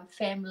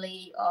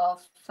family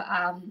of,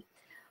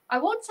 I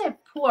won't say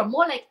poor,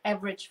 more like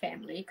average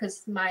family,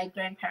 because my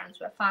grandparents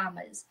were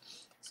farmers.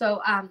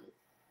 So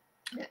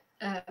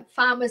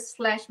farmers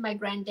 / my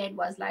granddad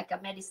was like a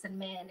medicine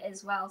man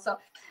as well. So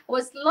it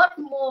was a lot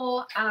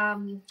more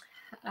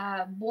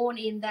born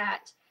in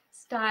that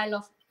style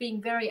of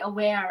being very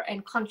aware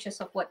and conscious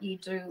of what you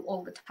do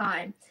all the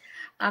time.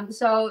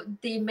 So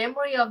the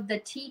memory of the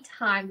tea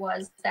time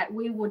was that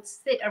we would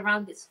sit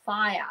around this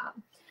fire,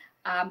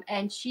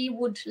 and she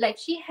would, like,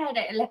 she had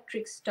an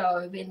electric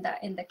stove in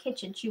the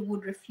kitchen. She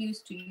would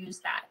refuse to use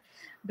that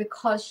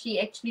because she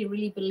actually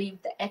really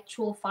believed the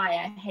actual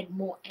fire had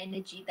more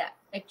energy that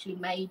actually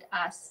made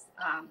us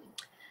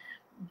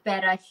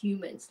better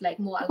humans, like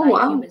more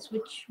alive humans,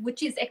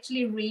 which is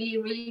actually really,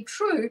 really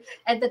true.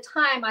 At the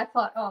time I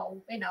thought,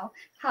 oh, you know,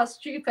 how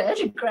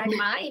stupid,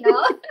 grandma, you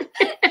know.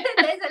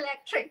 There's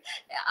electric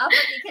oven,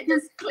 you can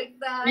just click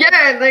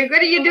the like,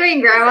 what are you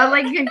doing, grandma?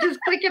 Like, you just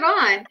click it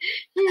on.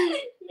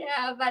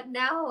 Yeah, but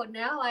now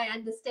I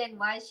understand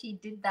why she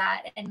did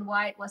that and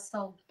why it was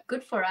so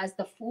good for us.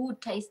 The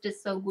food tasted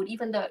so good,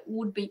 even though it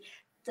would be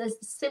the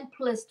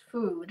simplest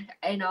food,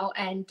 you know.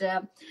 And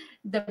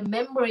the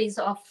memories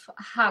of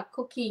her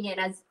cooking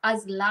and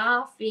us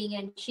laughing,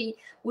 and she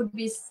would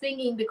be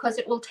singing because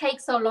it will take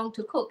so long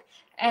to cook.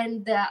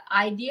 And the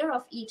idea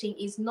of eating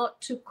is not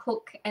to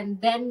cook and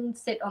then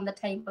sit on the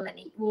table and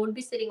eat. We would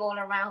be sitting all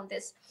around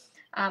this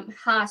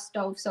hearth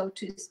stove, so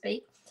to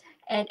speak.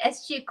 And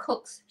as she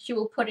cooks, she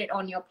will put it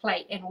on your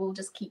plate and we'll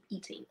just keep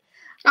eating.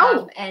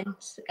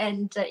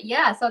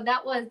 Yeah, so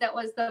that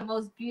was the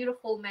most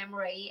beautiful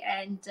memory.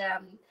 And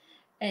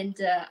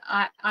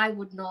I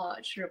would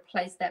not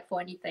replace that for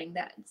anything.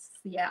 That's,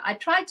 yeah, I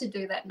tried to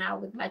do that now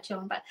with my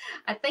children, but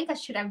I think I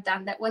should have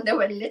done that when they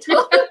were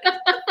little.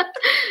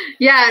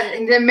 Yeah,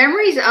 the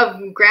memories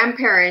of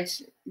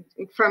grandparents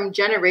from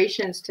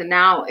generations to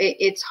now,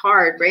 it's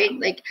hard, right?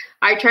 Like,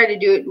 I try to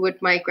do it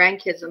with my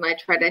grandkids, and I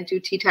try to do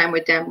tea time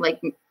with them,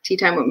 like tea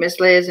time with Miss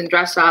Liz, and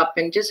dress up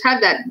and just have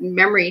that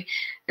memory.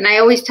 And I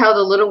always tell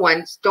the little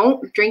ones,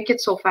 don't drink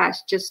it so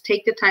fast. Just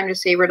take the time to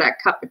savor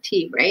that cup of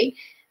tea, right?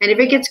 And if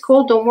it gets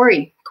cold, don't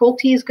worry. Cold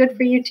tea is good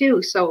for you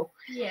too. So,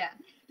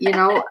 you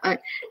know.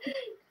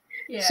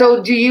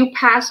 So do you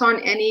pass on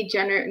any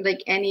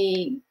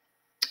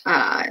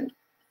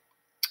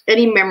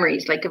any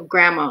memories, like, of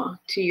grandma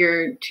to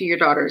your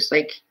daughters?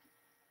 Like,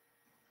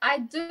 I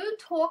do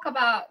talk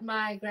about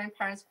my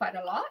grandparents quite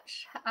a lot.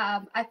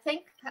 I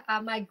think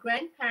my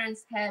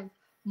grandparents have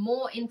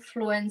more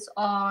influence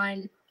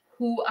on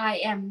who I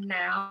am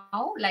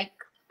now. Like,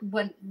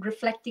 when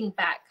reflecting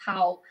back,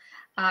 how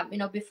you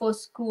know, before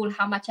school,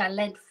 how much I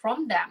learned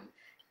from them,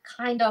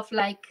 kind of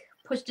like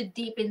pushed it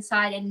deep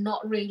inside and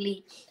not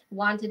really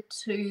wanted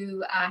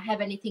to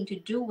have anything to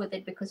do with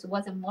it because it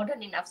wasn't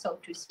modern enough, so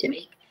to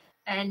speak.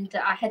 And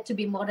I had to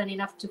be modern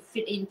enough to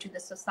fit into the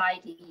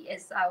society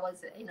as I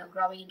was, you know,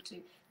 growing into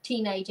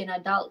teenage and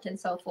adult and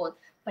so forth.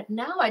 But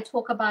now I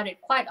talk about it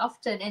quite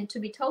often. And to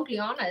be totally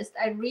honest,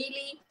 I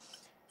really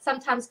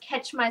sometimes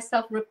catch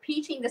myself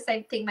repeating the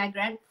same thing my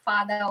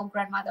grandfather or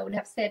grandmother would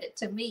have said it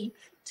to me,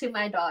 to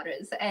my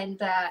daughters.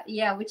 And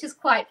yeah, which is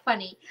quite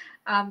funny.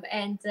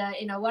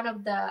 You know, one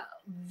of the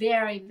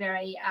very,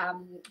 very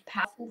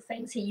powerful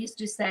things he used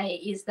to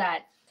say is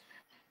that,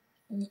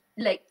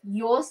 like,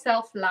 your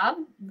self-love,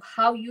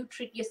 how you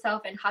treat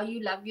yourself and how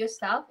you love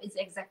yourself is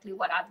exactly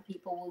what other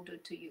people will do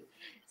to you.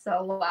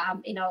 So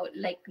you know,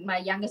 like, my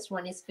youngest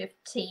one is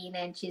 15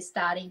 and she's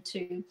starting to,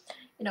 you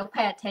know,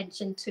 pay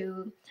attention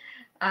to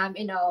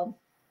you know,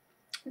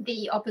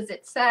 the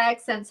opposite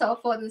sex and so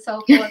forth and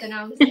so forth. And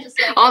I'm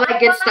just like, all that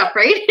good stuff,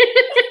 right?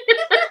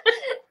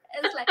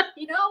 It's like,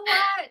 you know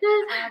what,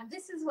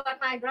 this is what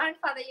my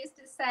grandfather used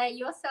to say: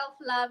 your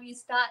self-love, you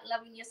start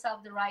loving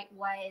yourself the right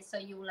way, so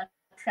you will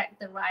attract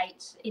the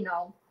right,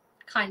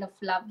 kind of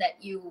love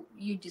that you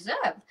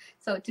deserve,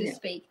 so to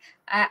speak.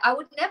 I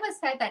would never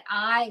say that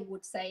I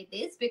would say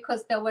this,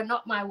 because they were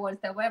not my words,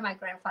 they were my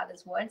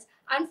grandfather's words.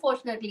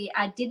 Unfortunately,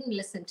 I didn't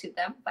listen to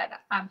them, but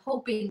I'm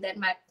hoping that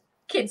my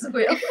kids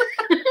will.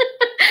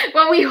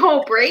 Well, we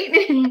hope, right?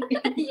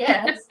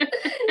 Yes.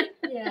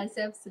 Yes,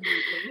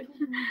 absolutely.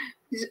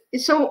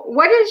 So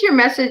what is your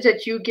message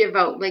that you give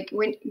out? Like,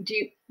 when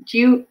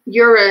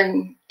you're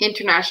an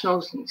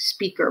international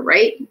speaker,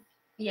 right?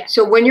 Yeah.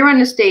 So when you're on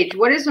the stage,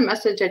 what is the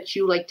message that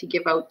you like to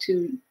give out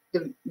to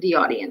the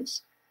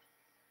audience?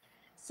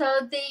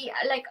 So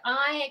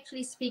I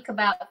actually speak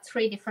about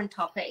 3 different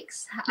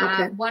topics.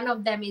 Okay. One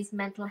of them is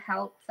mental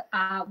health,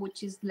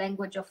 which is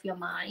language of your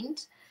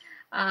mind.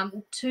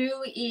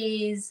 2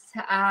 is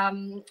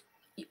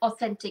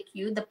authentic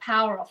you, the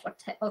power of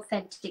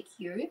authentic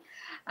you,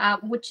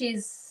 which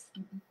is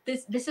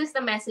this is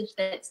the message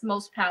that's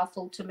most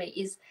powerful to me.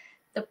 Is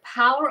the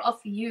power of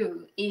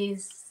you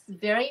is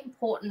very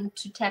important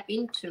to tap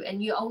into,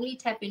 and you only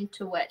tap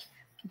into it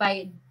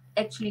by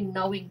actually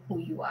knowing who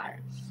you are.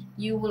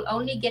 You will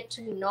only get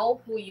to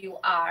know who you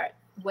are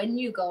when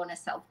you go on a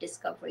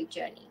self-discovery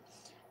journey.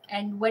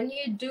 And when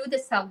you do the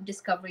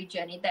self-discovery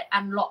journey, that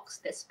unlocks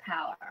this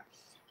power.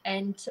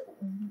 And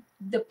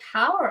the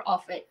power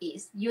of it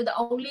is you're the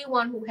only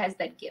one who has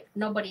that gift.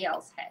 Nobody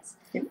else has.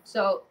 Yeah.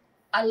 So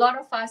a lot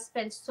of us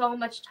spend so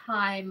much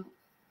time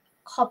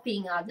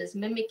copying others,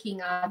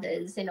 mimicking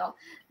others,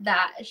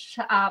 that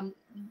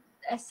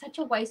it's such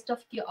a waste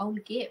of your own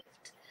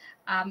gift.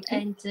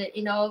 And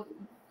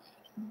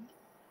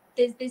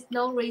there's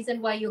no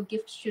reason why your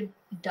gift should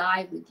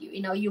die with you.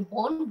 You're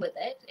born with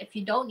it. If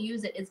you don't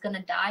use it, it's going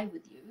to die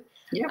with you.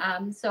 Yeah.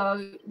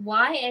 So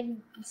why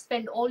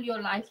spend all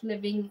your life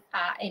living,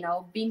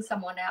 being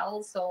someone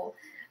else, or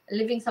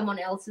living someone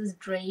else's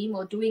dream,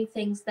 or doing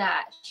things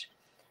that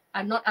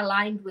are not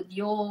aligned with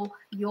your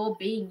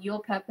being, your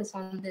purpose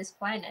on this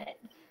planet?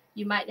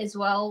 You might as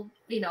well,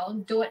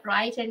 do it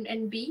right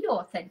and be your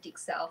authentic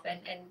self,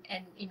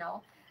 and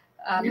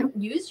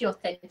use your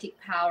authentic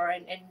power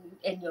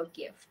and your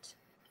gift.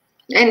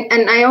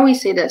 And I always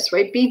say this,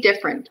 right? Be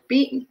different.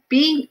 Be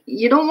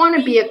you don't want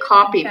to be a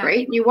copy,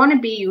 right? You want to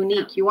be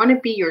unique. You want to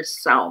be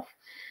yourself.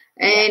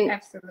 And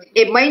absolutely.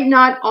 It might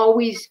not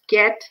always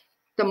get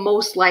the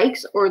most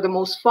likes or the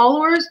most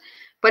followers,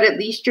 but at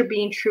least you're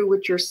being true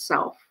with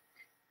yourself,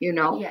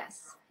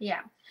 Yes.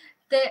 Yeah.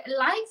 The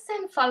likes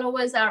and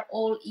followers are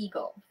all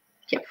ego.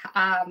 Yep.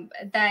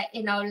 That,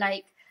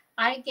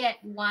 I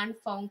get one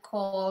phone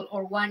call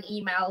or one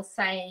email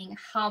saying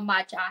how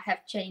much I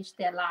have changed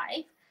their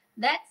life.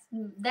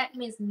 That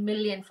means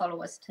million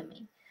followers to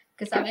me,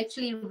 because I've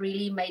actually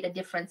really made a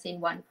difference in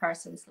one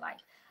person's life.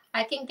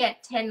 I can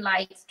get 10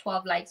 likes,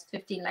 12 likes,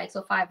 15 likes,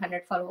 or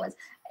 500 followers.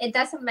 It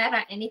doesn't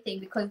matter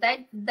anything, because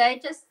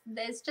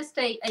there's just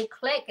a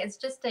click. It's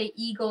just a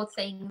ego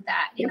thing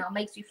that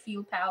makes you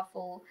feel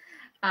powerful,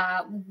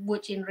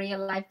 which in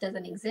real life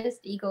doesn't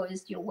exist. Ego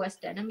is your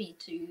worst enemy,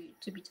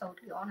 to be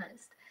totally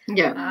honest.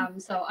 Yeah.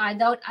 So I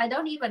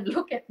don't even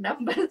look at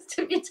numbers,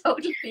 to be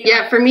totally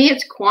honest. For me,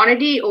 it's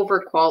quantity over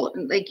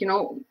quality.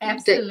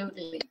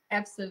 Absolutely.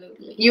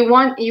 You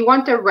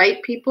want the right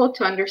people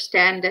to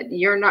understand that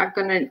you're not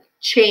going to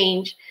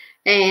change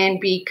and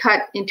be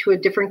cut into a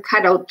different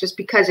cutout just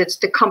because it's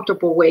the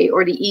comfortable way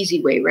or the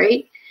easy way,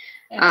 right?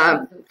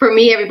 For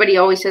me, everybody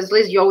always says,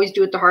 Liz, you always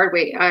do it the hard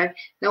way.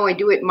 No, I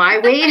do it my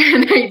way,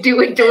 and I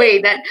do it the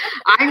way that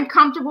I'm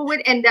comfortable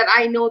with, and that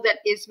I know that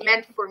is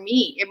meant for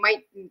me. It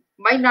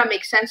might not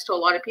make sense to a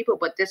lot of people,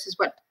 but this is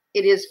what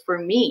it is for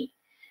me.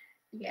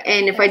 Yeah,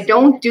 and if I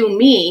don't do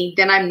me,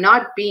 then I'm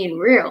not being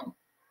real.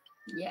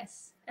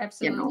 Yes,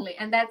 absolutely.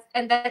 And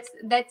that's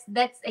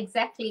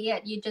exactly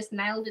it. You just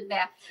nailed it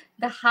there.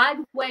 The hard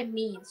way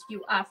means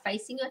you are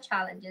facing your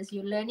challenges,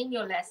 you're learning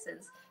your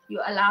lessons,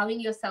 you're allowing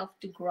yourself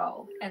to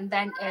grow, and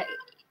then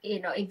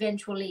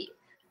eventually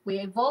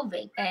we're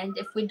evolving. And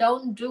if we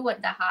don't do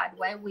it the hard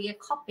way, we are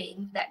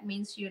copying. That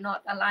means you're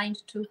not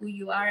aligned to who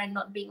you are and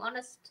not being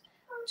honest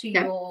to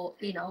your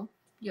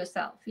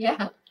yourself.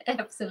 Yeah,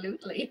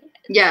 absolutely.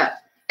 Yeah,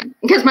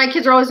 because my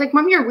kids are always like,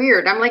 Mom, you're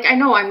weird. I'm like, I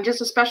know, I'm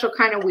just a special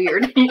kind of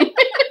weird.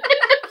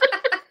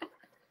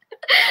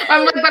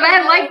 I'm like, but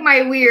I like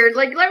my weird.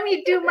 Like, let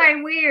me do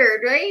my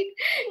weird, right?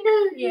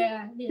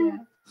 Yeah.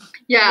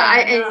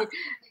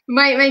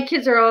 My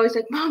kids are always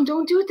like, Mom,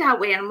 don't do it that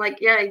way. And I'm like,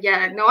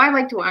 yeah. No, I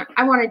want to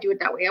do it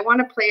that way. I want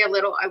to play a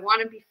little. I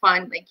want to be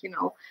fun. Like,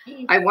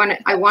 I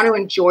want to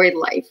enjoy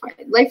life.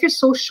 Life is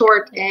so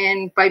short,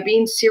 and by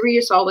being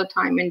serious all the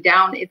time and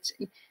down,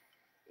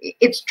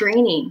 it's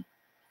draining.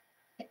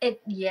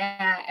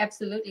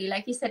 Absolutely.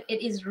 Like you said,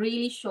 it is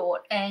really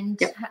short. And,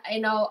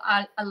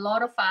 a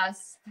lot of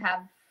us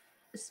have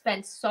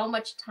spent so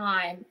much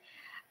time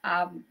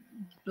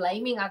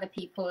blaming other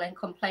people and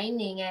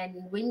complaining and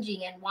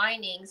whinging and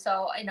whining.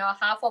 So,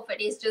 half of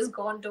it is just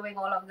gone doing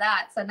all of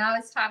that. So now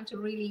it's time to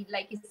really,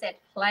 like you said,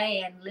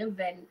 play and live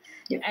and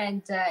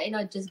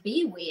just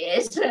be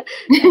weird.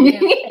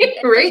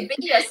 and right? Just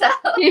be yourself.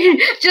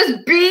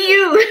 Just be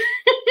you.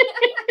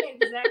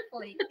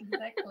 Exactly.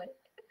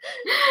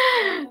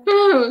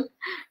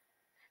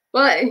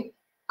 Well,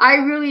 I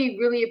really,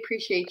 really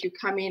appreciate you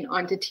coming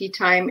onto Tea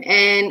Time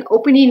and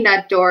opening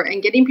that door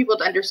and getting people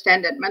to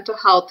understand that mental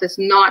health does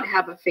not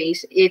have a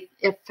face. It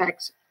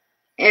affects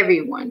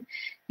everyone.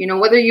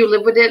 Whether you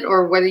live with it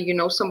or whether you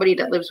know somebody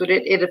that lives with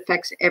it, it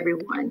affects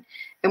everyone.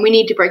 And we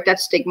need to break that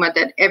stigma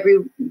that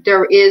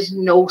there is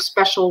no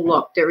special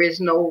look. There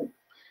is no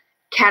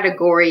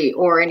category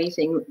or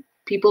anything.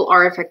 People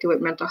are affected with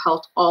mental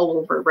health all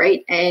over,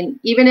 right? And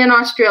even in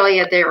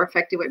Australia, they are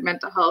affected with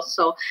mental health.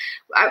 So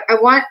I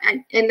want,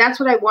 and that's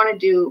what I want to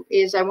do,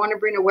 is I want to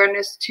bring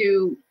awareness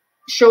to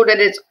show that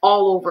it's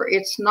all over.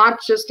 It's not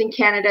just in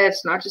Canada.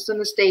 It's not just in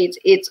the States.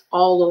 It's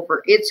all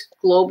over. It's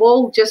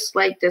global, just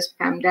like this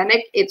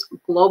pandemic. It's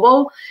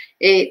global.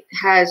 It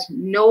has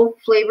no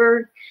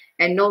flavor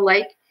and no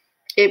like.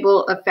 It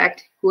will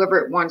affect whoever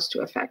it wants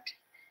to affect,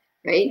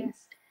 right? Yes.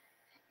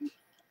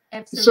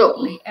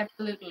 Absolutely.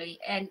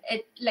 And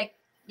it,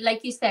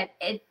 like you said,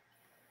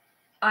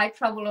 I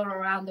travel all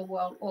around the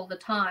world all the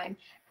time,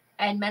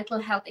 and mental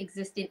health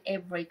exists in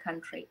every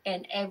country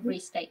and every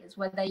status,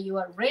 whether you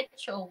are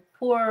rich or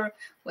poor,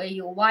 whether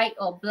you're white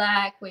or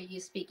black, whether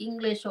you speak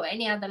English or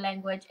any other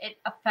language. It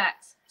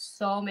affects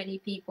so many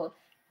people,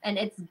 and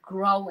it's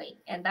growing.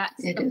 And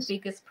that's the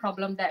biggest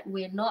problem, that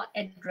we're not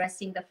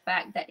addressing the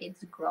fact that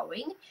it's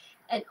growing.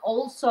 And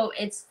also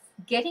it's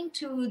getting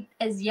to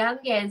as young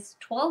as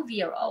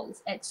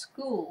 12-year-olds at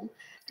school.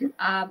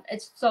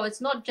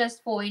 It's not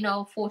just for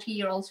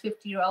 40-year-olds,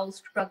 50-year-olds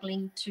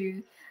struggling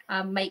to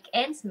make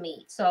ends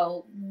meet.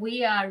 So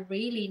we are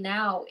really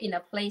now in a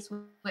place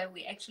where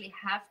we actually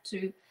have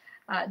to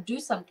do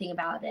something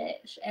about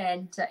it.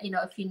 And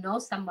if you know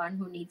someone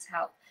who needs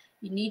help,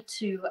 you need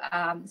to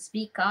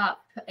speak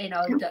up.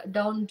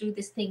 Don't do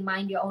this thing,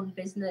 mind your own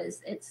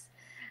business. It's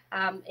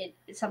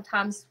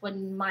sometimes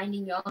when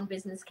minding your own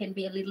business can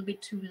be a little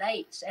bit too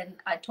late. And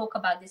I talk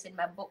about this in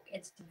my book.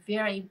 It's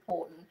very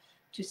important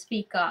to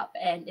speak up,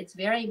 and it's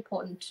very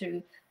important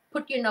to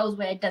put your nose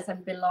where it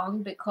doesn't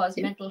belong, because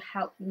mental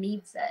health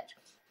needs it.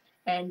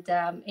 And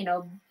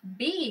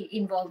be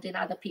involved in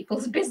other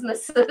people's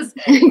businesses.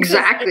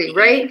 Exactly,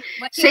 right?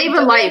 Save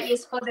a life.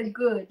 Is for the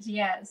good.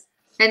 Yes.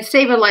 And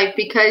save a life,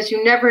 because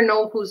you never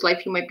know whose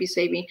life you might be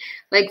saving.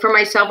 Like for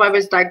myself, I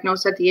was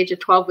diagnosed at the age of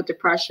 12 with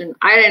depression.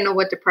 I didn't know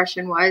what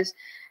depression was,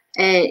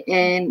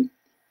 and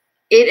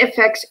it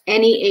affects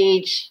any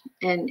age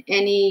and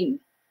any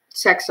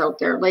sex out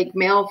there, like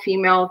male,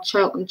 female,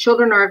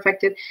 children are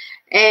affected.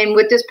 And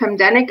with this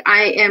pandemic,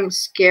 I am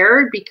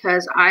scared,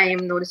 because I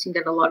am noticing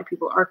that a lot of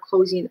people are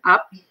closing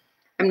up.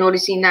 I'm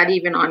noticing that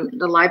even on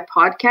the live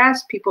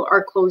podcast, people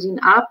are closing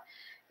up.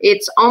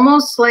 It's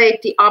almost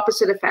like the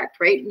opposite effect,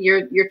 right?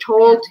 You're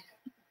told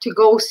to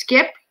go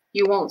skip,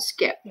 you won't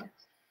skip.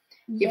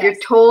 If you're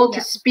told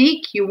to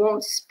speak, you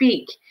won't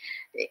speak.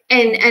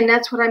 And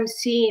that's what I'm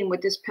seeing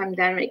with this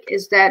pandemic,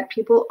 is that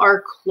people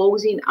are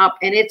closing up,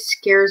 and it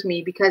scares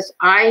me, because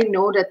I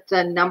know that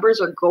the numbers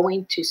are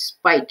going to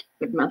spike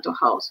with mental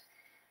health.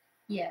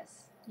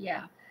 Yes.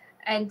 Yeah.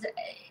 And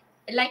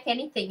like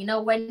anything,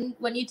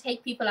 when you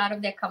take people out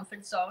of their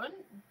comfort zone,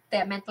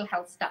 their mental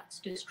health starts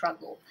to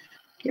struggle.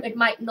 It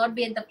might not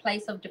be in the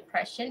place of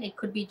depression. It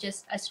could be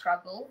just a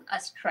struggle, a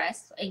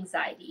stress,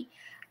 anxiety.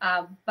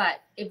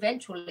 But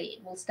eventually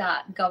it will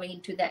start going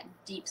into that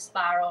deep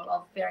spiral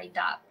of very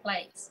dark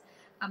place.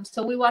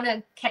 So we want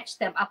to catch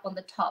them up on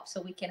the top so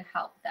we can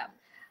help them.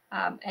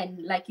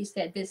 And like you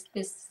said, this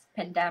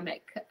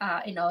pandemic,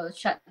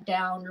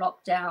 shutdown,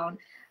 lockdown,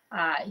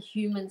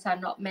 humans are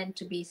not meant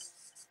to be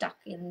stuck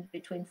in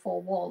between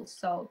four walls.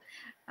 So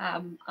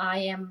I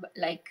am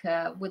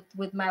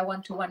with my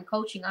one-to-one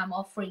coaching, I'm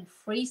offering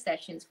free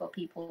sessions for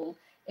people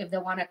if they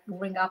want to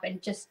ring up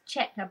and just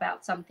chat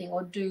about something,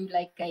 or do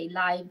like a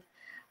live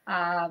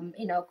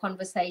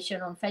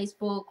conversation on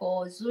Facebook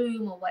or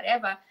Zoom or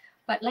whatever.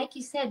 But like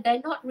you said, they're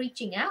not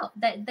reaching out.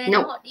 They're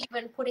not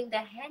even putting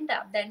their hand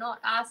up. They're not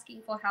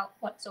asking for help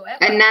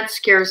whatsoever. And that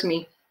scares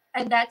me.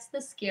 And that's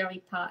the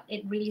scary part.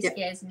 It really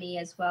scares me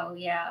as well.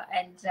 Yeah.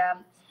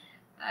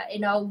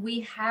 And we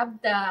have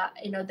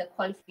the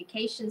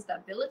qualifications, the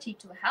ability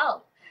to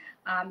help,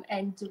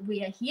 and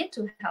we are here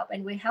to help,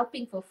 and we're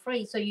helping for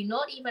free. So you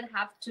not even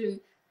have to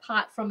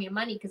part from your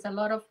money, because a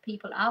lot of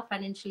people are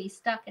financially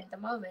stuck at the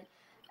moment,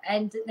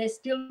 and they're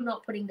still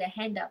not putting their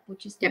hand up,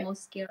 which is the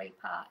most scary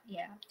part.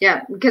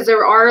 Yeah, because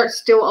there are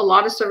still a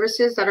lot of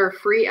services that are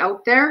free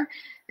out there.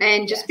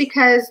 And just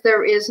because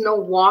there is no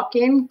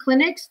walk-in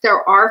clinics,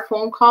 there are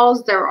phone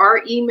calls, there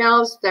are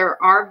emails,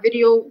 there are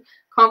video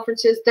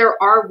conferences,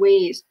 there are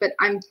ways. But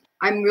I'm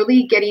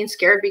really getting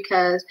scared,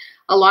 because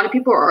a lot of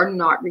people are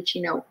not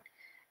reaching out.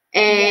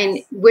 And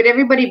Yes. with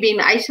everybody being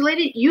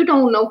isolated, you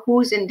don't know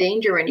who's in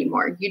danger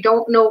anymore. You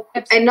don't know.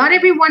 Absolutely. And not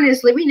everyone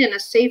is living in a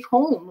safe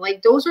home.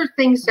 Like, those are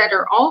things that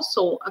are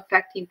also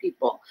affecting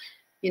people,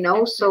 you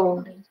know.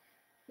 Absolutely.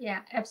 So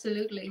Yeah,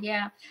 absolutely.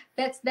 Yeah,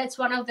 that's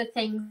one of the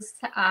things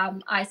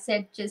I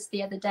said just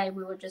the other day.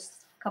 We were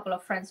just a couple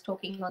of friends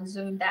talking on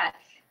Zoom that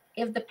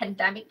if the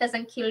pandemic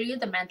doesn't kill you,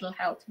 the mental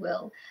health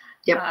will.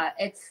 yep.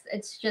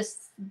 It's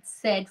just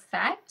said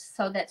fact.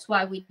 So that's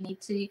why we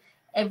need to,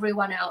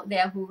 everyone out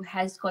there who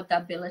has got the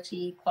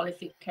ability,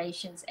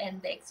 qualifications,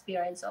 and the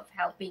experience of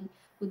helping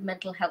with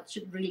mental health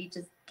should really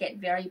just get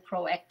very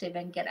proactive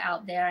and get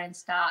out there and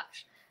start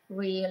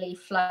really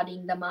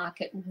flooding the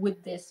market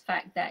with this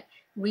fact that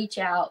reach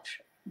out.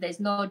 There's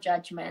no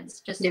judgments.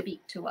 Just Yep.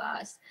 speak to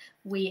us.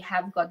 We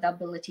have got the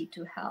ability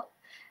to help,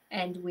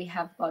 and we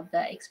have got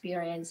the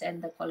experience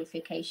and the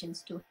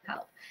qualifications to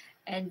help.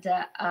 And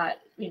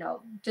you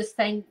know, just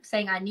saying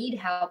I need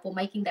help, or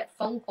making that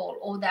phone call,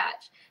 or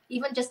that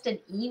even just an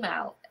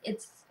email,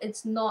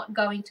 it's not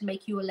going to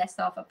make you a less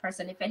of a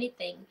person. If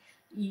anything,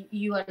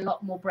 you are a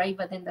lot more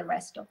braver than the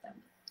rest of them.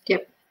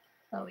 Yep.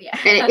 So yeah.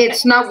 And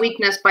it's not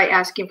weakness by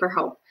asking for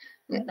help.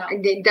 No.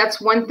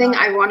 That's one thing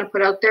I want to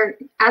put out there.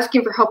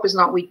 Asking for help is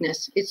not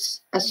weakness.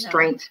 It's a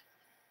strength.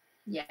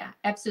 Yeah,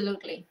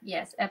 absolutely.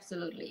 Yes,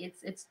 absolutely.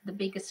 It's the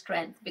biggest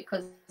strength,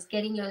 because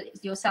getting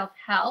yourself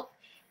help,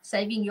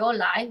 saving your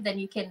life, then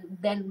you can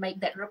then make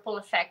that ripple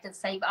effect and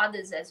save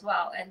others as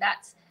well. And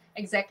that's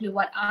exactly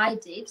what I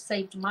did,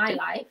 saved my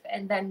life,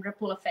 and then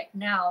ripple effect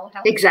now.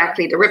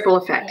 Exactly, the ripple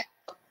effect.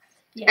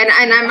 Yeah. Yes.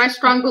 And I'm a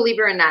strong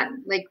believer in that.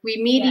 Like,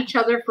 we meet Yeah. each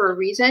other for a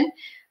reason.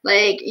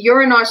 Like,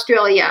 you're in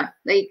Australia.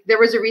 Like, there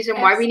was a reason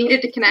why we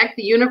needed to connect.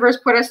 The universe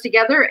put us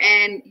together,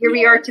 and here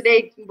we are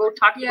today, both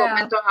talking about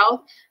mental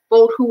health,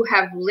 both who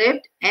have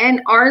lived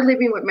and are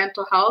living with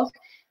mental health.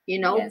 You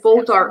know,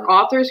 both are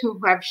authors who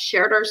have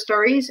shared our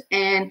stories.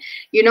 And,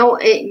 you know,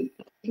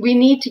 we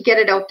need to get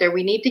it out there.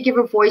 We need to give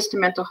a voice to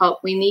mental health.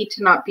 We need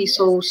to not be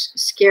so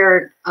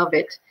scared of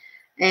it,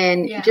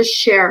 and just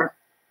share.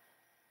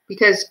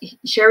 Because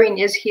sharing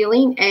is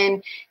healing,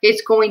 and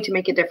it's going to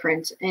make a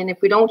difference. And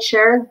if we don't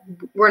share,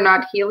 we're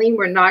not healing.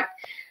 We're not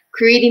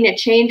creating a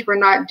change. We're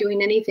not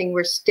doing anything.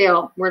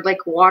 We're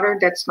like water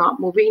that's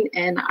not moving.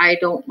 And I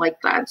don't like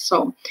that.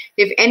 So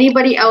if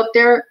anybody out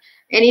there,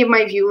 any of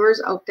my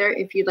viewers out there,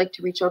 if you'd like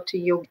to reach out to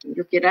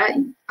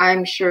Yogita,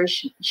 I'm sure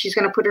she's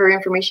going to put her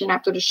information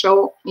after the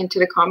show into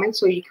the comments,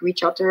 so you can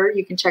reach out to her.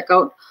 You can check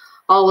out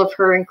all of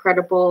her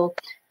incredible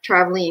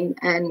traveling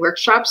and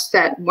workshops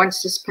that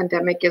once this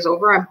pandemic is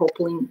over, I'm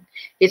hoping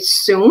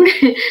it's soon.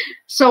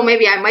 So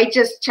maybe I might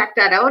just check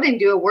that out and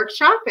do a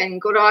workshop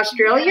and go to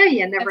Australia.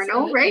 You never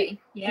know, right?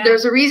 Yeah.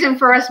 There's a reason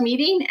for us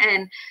meeting.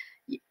 And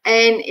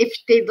if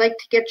they'd like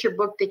to get your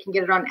book, they can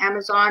get it on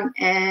Amazon,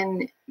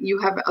 and you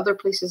have other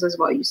places as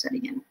well, you said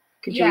again.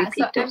 Could you repeat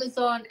so those?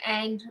 Amazon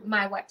and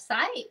my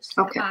website.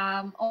 Okay.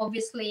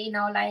 Obviously, you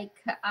know, like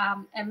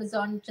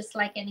Amazon, just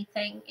like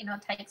anything, you know,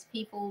 takes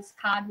people's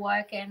hard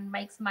work and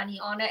makes money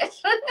on it.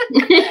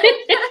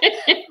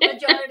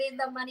 Majority of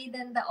the money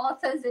than the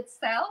authors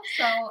itself.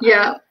 So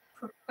I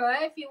prefer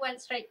if you went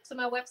straight to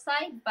my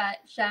website, but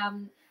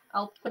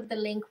I'll put the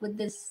link with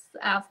this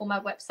for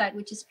my website,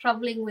 which is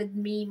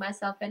travelingwithme,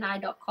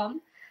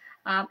 myselfandi.com.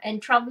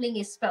 And traveling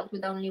is spelled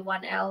with only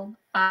one L,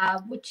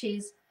 which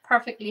is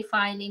perfectly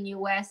fine in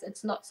US.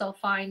 It's not so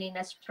fine in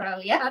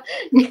Australia.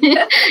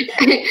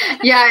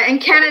 Yeah,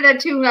 and Canada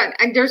too.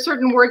 And there's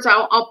certain words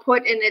I'll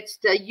put, and it's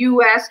the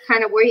US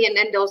kind of way, and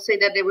then they'll say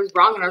that it was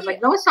wrong, and I was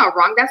like, no, it's not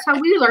wrong. That's how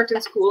we learned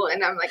in school.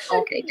 And I'm like,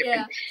 okay,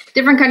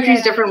 different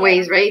countries, different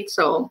ways, right?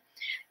 So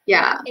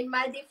yeah. In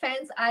my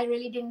defense, I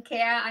really didn't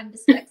care. I'm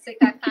dyslexic.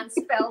 I can't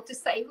spell to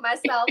save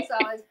myself. So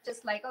I was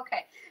just like,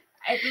 okay,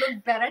 it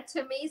looked better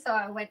to me, so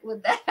I went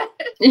with that.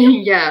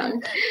 Yeah.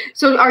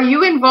 So are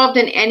you involved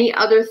in any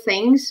other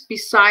things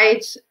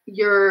besides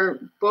your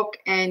book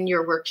and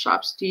your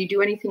workshops? Do you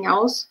do anything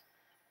else?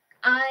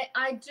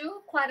 I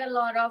do quite a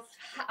lot of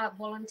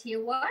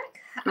volunteer work.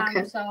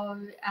 Okay.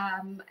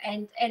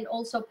 And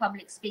also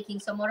public speaking,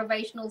 so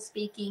motivational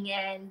speaking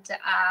and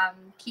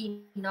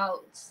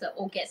keynotes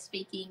or guest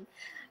speaking,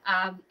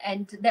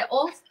 and they're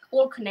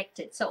all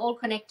connected. So all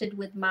connected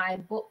with my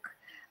book.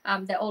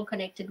 They're all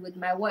connected with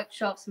my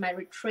workshops, my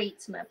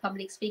retreats, my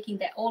public speaking.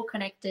 They're all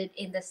connected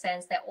in the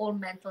sense they're all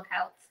mental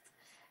health,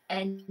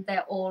 and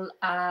they're all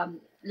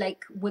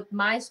like with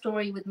my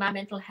story, with my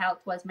mental health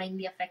was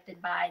mainly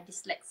affected by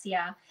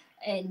dyslexia,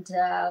 and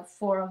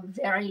for a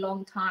very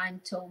long time,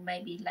 till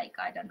maybe like,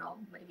 I don't know,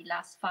 maybe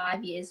last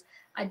 5 years,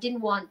 I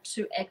didn't want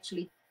to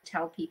actually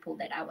tell people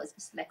that I was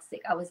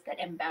dyslexic. I was that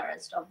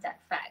embarrassed of that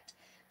fact.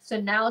 So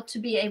now to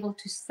be able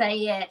to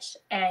say it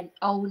and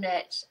own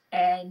it,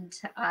 and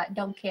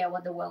don't care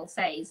what the world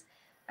says,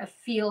 I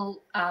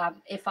feel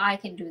if I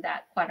can do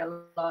that, quite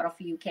a lot of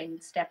you can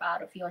step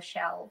out of your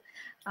shell,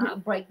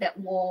 break that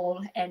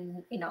wall,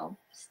 and, you know,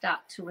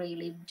 start to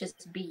really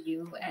just be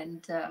you,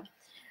 and,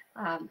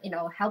 you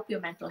know, help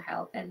your mental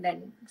health, and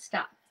then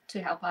start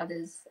to help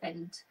others.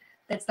 And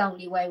that's the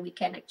only way we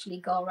can actually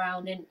go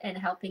around and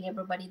helping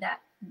everybody.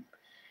 That,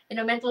 you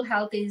know, mental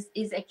health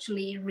is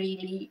actually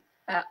really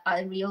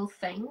a real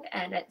thing,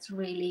 and it's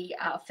really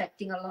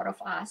affecting a lot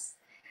of us.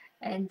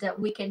 And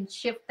we can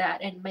shift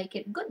that and make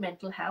it good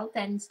mental health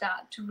and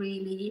start to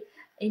really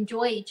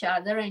enjoy each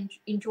other and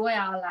enjoy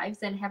our lives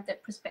and have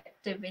that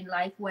perspective in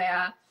life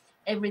where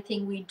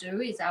everything we do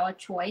is our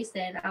choice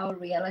and our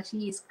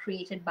reality is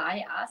created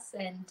by us.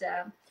 And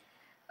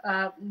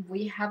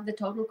we have the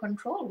total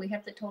control. We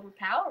have the total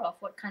power of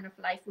what kind of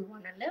life we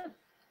want to live.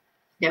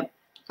 Yep,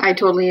 I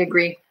totally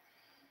agree.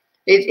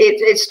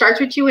 It starts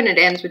with you and it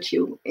ends with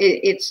you.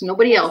 It's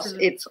nobody else.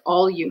 It's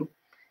all you.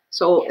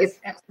 So Yes, if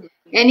absolutely.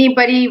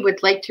 anybody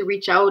would like to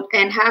reach out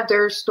and have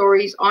their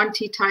stories on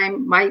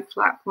Teatime, my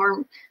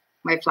platform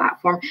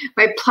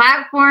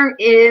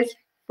is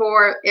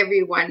for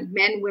everyone,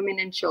 men, women,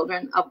 and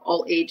children of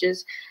all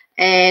ages.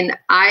 And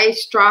I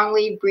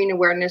strongly bring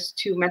awareness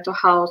to mental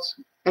health,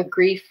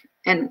 grief,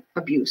 and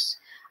abuse.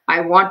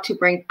 I want to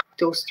bring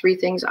those three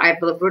things.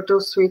 I've lived with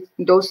those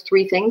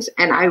three things,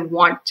 and I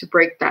want to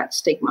break that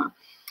stigma.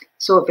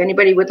 So if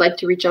anybody would like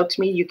to reach out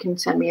to me, you can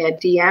send me a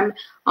DM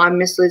on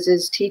Miss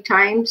Liz's Tea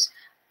Times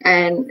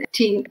and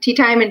Tea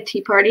Time and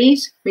Tea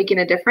Parties, Making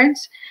a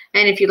Difference.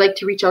 And if you'd like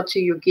to reach out to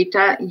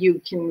Yogita, you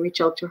can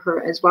reach out to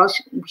her as well.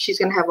 She's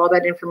going to have all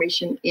that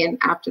information in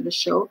after the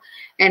show.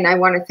 And I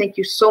want to thank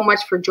you so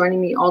much for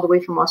joining me all the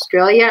way from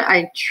Australia.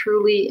 I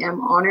truly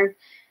am honored.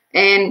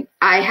 And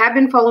I have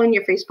been following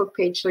your Facebook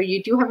page. So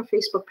you do have a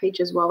Facebook page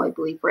as well, I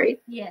believe, right?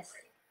 Yes.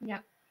 Yeah.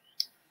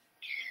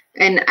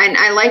 And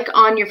I like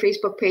on your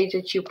Facebook page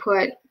that you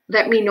put,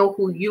 let me know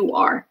who you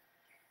are.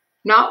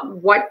 Not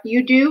what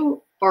you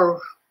do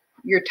or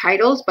your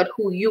titles, but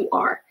who you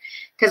are.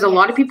 Because a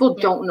lot of people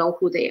don't know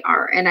who they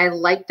are. And I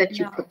like that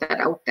you put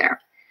that out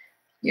there,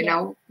 you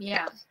know?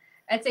 Yeah,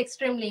 it's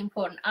extremely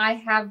important. I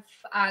have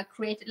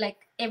created, like,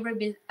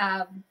 every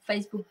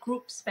Facebook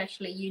group,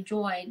 especially you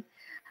join,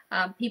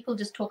 people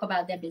just talk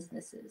about their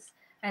businesses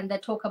and they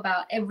talk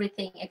about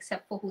everything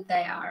except for who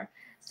they are.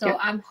 So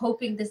I'm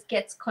hoping this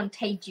gets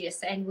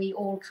contagious and we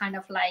all kind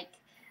of like,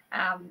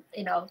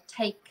 you know,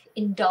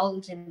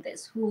 indulge in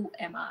this. Who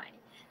am I?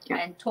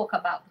 And talk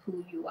about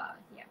who you are.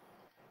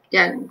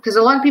 Yeah, because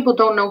a lot of people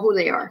don't know who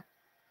they are.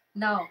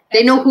 No,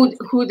 they know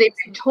who they've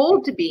been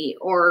told to be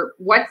or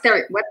what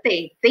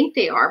they think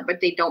they are,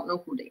 but they don't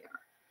know who they are.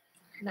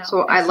 No,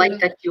 so absolutely. I like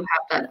that you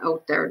have that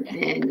out there,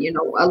 and you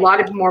know, a lot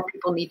of more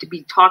people need to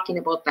be talking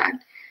about that.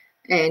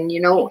 And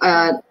you know,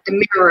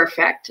 the mirror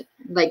effect.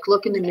 Like,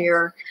 look in the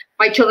mirror.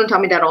 My children tell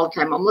me that all the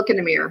time. I'm looking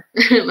in the mirror,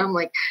 and I'm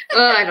like,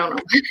 I don't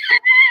know.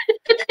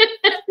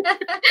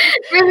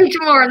 Maybe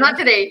tomorrow, not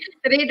today.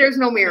 Today there's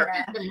no mirror.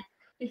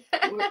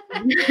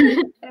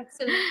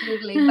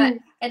 Absolutely. But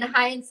in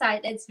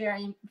hindsight, it's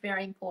very,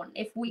 very important.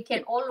 If we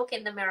can all look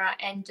in the mirror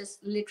and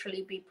just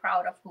literally be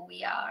proud of who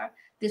we are,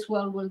 this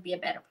world will be a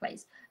better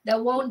place.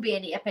 There won't be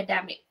any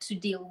epidemic to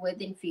deal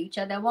with in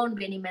future. There won't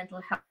be any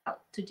mental health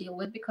to deal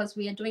with, because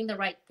we are doing the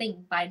right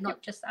thing by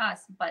not just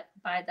us, but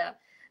by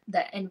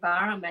the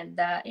environment,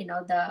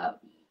 the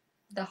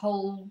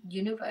whole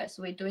universe.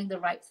 We're doing the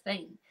right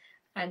thing.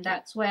 And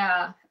that's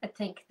where I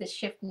think the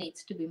shift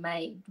needs to be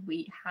made.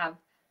 We have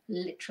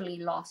literally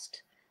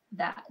lost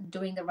that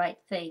doing the right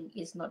thing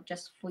is not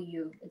just for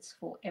you, it's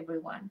for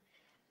everyone,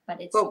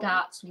 but it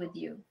starts with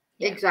you.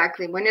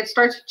 Exactly. When it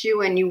starts with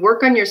you and you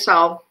work on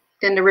yourself,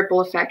 then the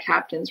ripple effect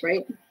happens,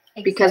 right?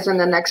 Exactly. Because then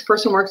the next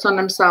person works on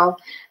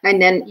themselves, and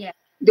then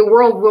the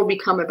world will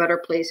become a better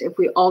place if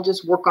we all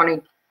just work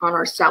on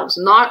ourselves,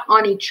 not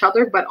on each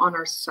other, but on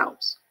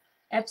ourselves.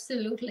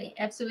 Absolutely.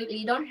 Absolutely.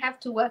 You don't have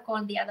to work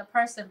on the other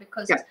person,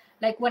 because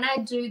like when I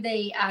do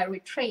the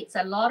retreats,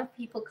 a lot of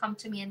people come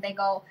to me and they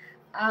go,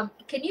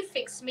 can you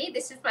fix me?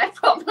 This is my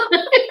problem.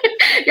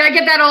 I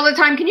get that all the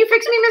time. Can you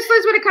fix me, Miss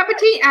Liz, with a cup of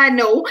tea?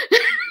 No.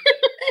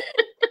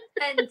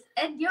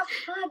 and your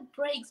heart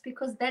breaks,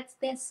 because that's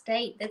their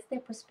state, that's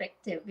their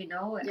perspective, you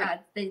know.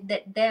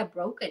 They're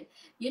broken.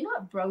 You're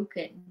not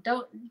broken.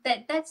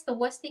 That's the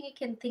worst thing you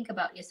can think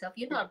about yourself.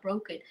 You're not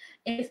broken.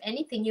 If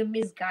anything, you're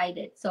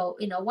misguided. So,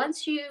 you know,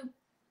 once you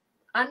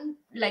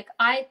like,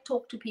 I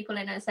talk to people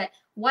and I say,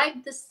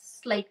 wipe the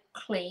slate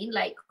clean,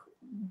 like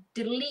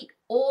delete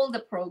all the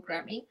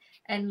programming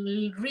and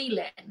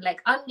relearn,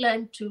 like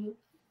unlearn to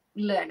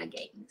learn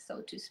again,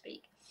 so to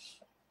speak.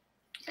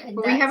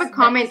 Well, we have a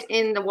comment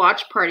in the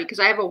watch party, because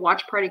I have a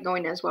watch party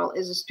going as well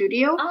as a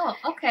studio. Oh,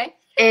 okay.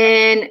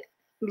 And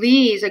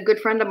Lee is a good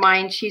friend of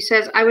mine. She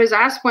says, I was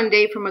asked one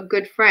day from a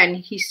good friend.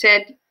 He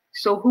said,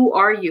 so who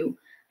are you?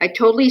 I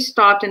totally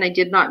stopped and I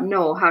did not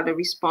know how to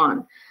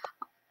respond.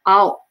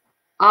 All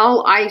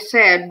I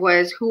said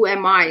was, who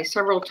am I,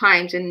 several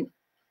times, and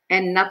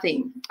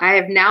nothing. I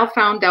have now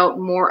found out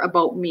more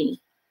about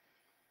me.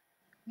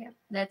 Yeah,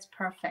 that's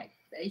perfect.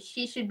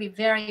 She should be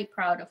very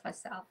proud of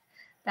herself.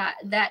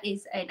 That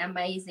is an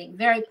amazing,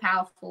 very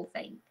powerful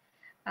thing.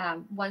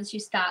 Once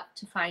you start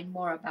to find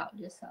more about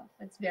yourself,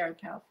 it's very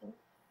powerful.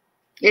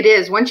 It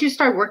is. Once you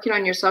start working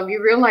on yourself,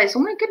 you realize, oh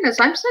my goodness,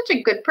 I'm such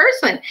a good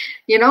person,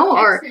 you know,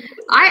 or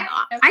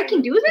Absolutely. I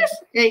can do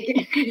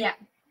this. Yeah,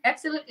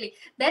 absolutely.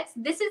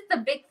 This is the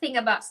big thing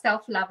about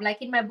self-love.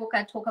 Like in my book,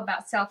 I talk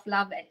about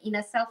self-love and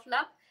inner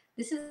self-love.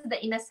 This is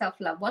the inner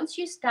self-love. Once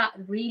you start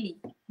really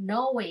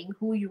knowing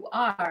who you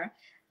are,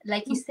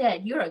 like you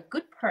said, you're a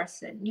good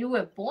person. You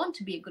were born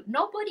to be a good.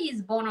 Nobody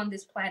is born on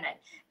this planet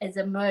as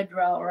a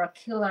murderer or a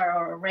killer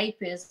or a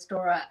rapist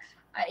or a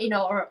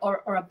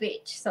or a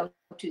bitch, so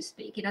to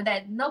speak.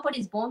 That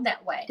nobody's born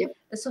that way. Yep.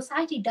 The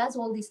society does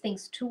all these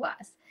things to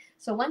us.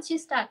 So once you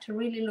start to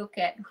really look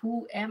at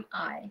who am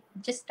I,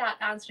 just start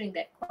answering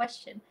that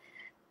question,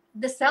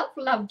 the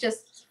self-love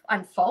just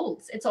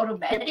unfolds. It's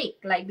automatic.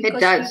 Like, It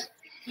because does.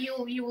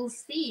 you will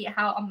see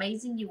how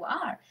amazing you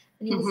are,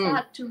 and you will Mm-hmm.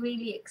 start to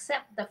really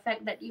accept the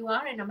fact that you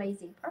are an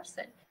amazing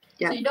person.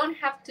 Yeah. So you don't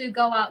have to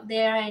go out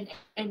there and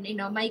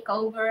make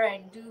over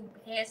and do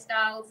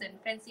hairstyles and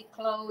fancy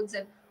clothes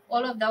and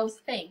all of those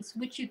things,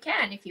 which you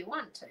can if you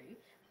want to,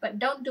 but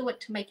don't do it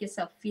to make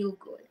yourself feel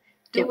good.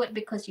 Do Yep. it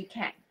because you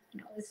can.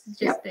 It's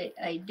just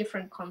a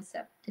different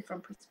concept,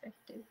 different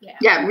perspective.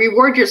 Yeah,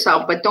 reward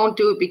yourself, but don't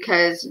do it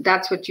because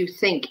that's what you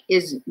think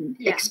is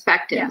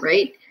expected,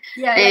 right?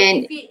 Yeah,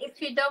 and like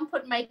if you don't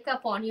put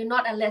makeup on, you're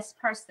not a less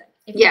person.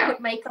 If you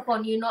put makeup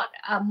on, you're not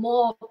a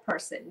more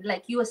person.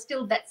 Like, you are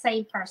still that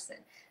same person.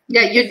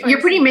 Yeah,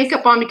 you're putting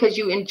makeup on because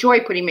you enjoy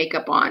putting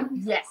makeup on.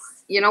 Yes.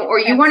 Or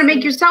you want to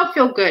make yourself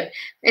feel good.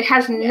 It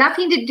has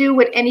nothing to do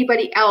with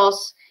anybody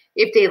else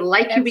if they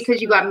like you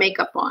because you got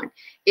makeup on.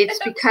 It's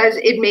because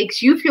it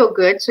makes you feel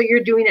good, so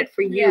you're doing it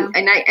for you.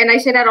 And I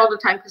say that all the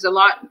time because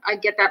I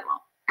get that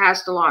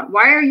asked a lot.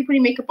 Why are you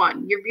putting makeup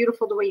on? You're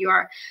beautiful the way you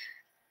are.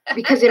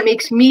 Because it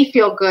makes me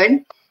feel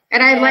good.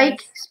 And I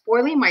like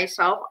spoiling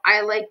myself. I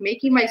like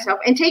making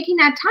myself and taking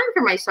that time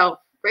for myself,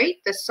 right?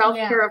 The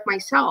self-care of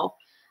myself,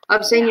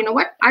 of saying, you know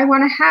what, I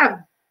want to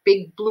have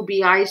big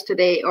bluey eyes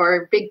today,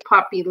 or big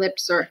poppy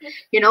lips, or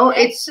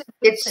it's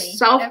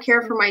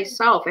self-care for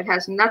myself. It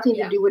has nothing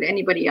to do with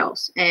anybody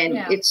else, and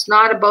it's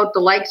not about the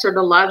likes or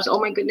the loves. Oh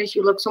my goodness,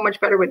 you look so much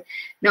better with.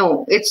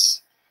 No,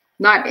 it's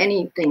not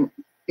anything.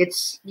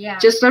 It's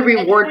just a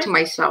reward to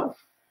myself.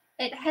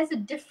 It has a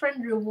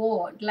different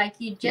reward, like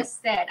you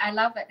just said. I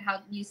love it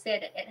how you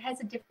said it. It has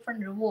a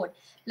different reward.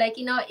 Like,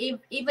 even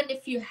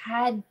if you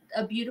had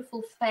a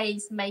beautiful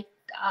face, make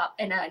up,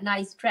 and a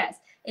nice dress,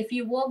 if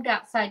you walked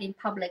outside in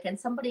public and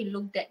somebody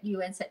looked at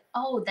you and said,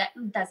 oh, that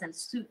doesn't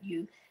suit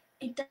you,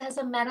 it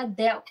doesn't matter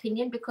their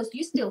opinion, because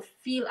you still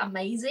feel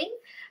amazing.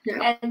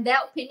 And their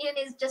opinion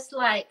is just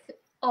like,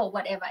 oh,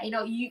 whatever,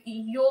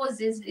 yours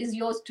is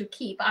yours to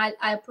keep. I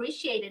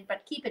appreciate it,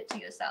 but keep it to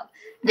yourself.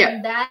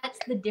 And that's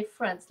the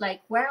difference.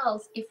 Like, where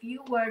else, if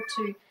you were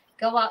to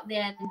go out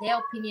there and their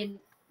opinion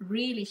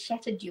really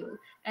shattered you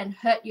and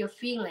hurt your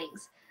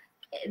feelings,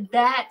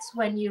 that's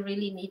when you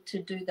really need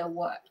to do the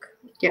work.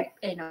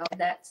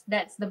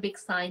 That's the big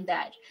sign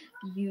that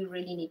you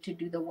really need to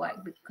do the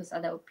work, because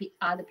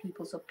other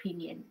people's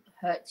opinion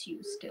hurts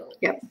you still.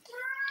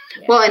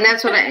 Well, and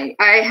that's what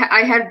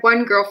I had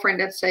one girlfriend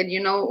that said,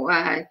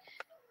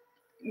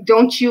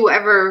 don't you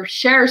ever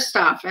share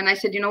stuff? And I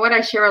said, you know what,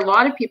 I share a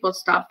lot of people's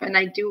stuff, and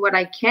I do what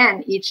I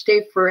can each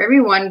day for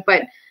everyone,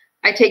 but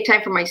I take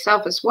time for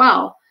myself as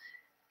well.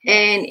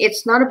 And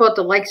it's not about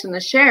the likes and the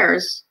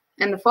shares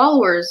and the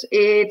followers.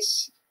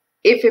 It's,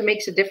 if it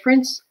makes a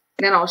difference,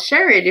 then I'll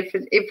share it.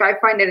 If I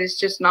find that it's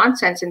just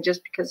nonsense, and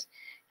just because,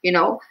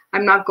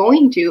 I'm not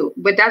going to,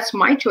 but that's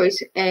my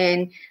choice.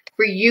 And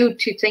for you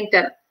to think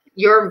that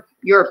your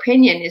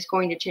opinion is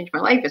going to change my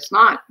life, it's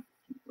not,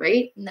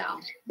 right? No.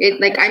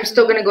 I'm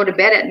still going to go to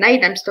bed at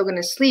night. I'm still going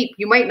to sleep.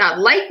 You might not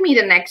like me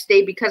the next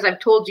day because I've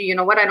told you, you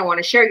know what, I don't want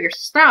to share your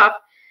stuff,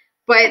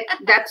 but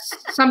that's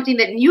something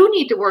that you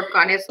need to work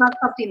on. It's not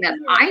something that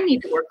I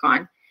need to work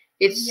on.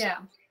 It's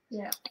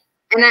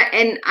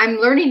and I'm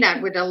learning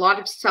that with a lot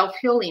of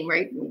self-healing,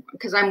 right?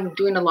 Because I'm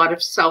doing a lot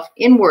of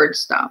self-inward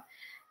stuff.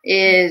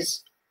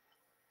 Is,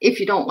 if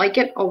you don't like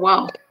it, oh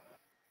well,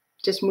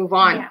 just move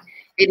on.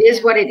 It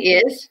is what it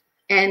is,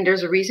 and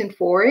there's a reason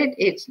for it.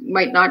 It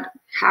might not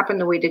happen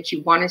the way that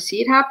you want to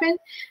see it happen,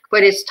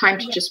 but it's time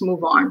to just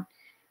move on.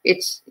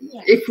 It's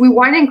if we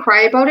whine and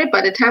cry about it,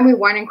 by the time we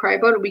whine and cry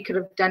about it, we could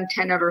have done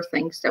 10 other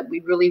things that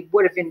we really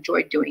would have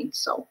enjoyed doing.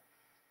 So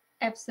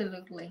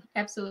absolutely.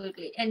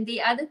 And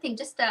the other thing,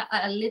 just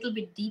a little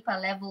bit deeper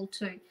level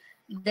to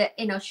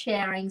the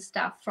sharing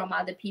stuff from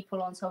other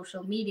people on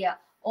social media,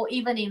 or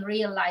even in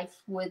real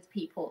life with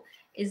people,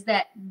 is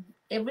that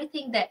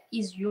everything that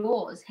is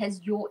yours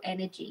has your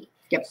energy.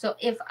 So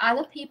if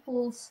other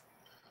people's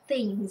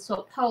things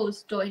or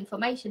posts or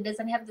information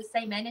doesn't have the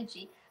same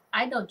energy,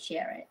 I don't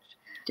share it.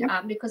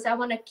 Because I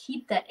want to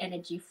keep that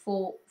energy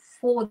for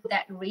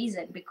that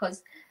reason,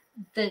 because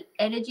the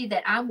energy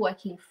that I'm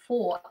working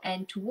for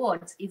and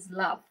towards is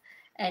love,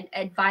 and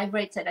it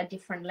vibrates at a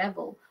different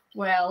level.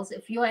 Whereas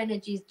if your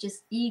energy is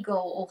just ego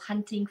or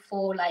hunting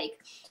for like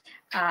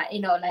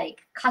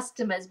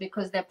customers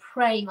because they're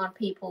preying on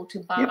people to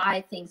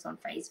buy things on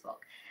Facebook,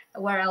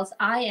 whereas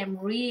I am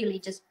really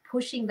just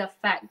pushing the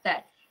fact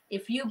that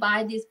if you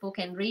buy this book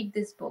and read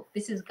this book,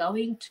 this is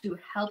going to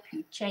help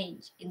you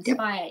change,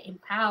 inspire,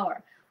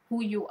 empower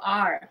who you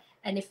are.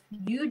 And if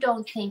you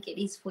don't think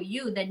it is for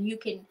you, then you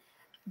can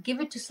give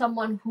it to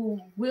someone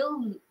who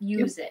will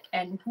use it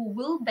and who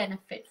will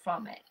benefit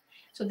from it.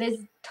 So there's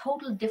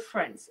total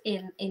difference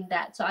in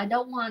that. So I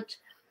don't want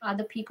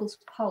other people's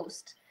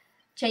post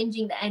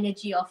changing the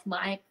energy of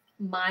my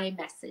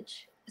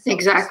message. So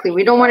exactly.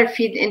 We don't want to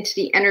feed into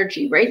the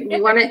energy, right?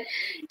 We want to,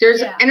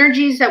 there's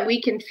energies that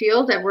we can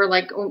feel that we're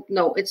like, oh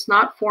no, it's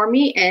not for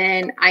me,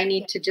 and I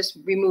need to just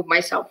remove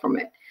myself from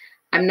it.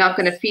 I'm not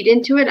going to feed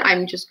into it.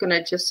 I'm just going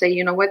to just say,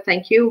 you know what,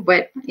 thank you,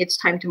 but it's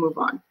time to move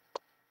on.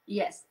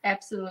 Yes,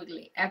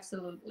 absolutely.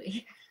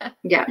 Absolutely.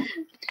 Yeah.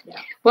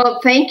 Well,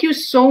 thank you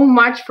so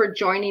much for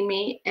joining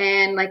me.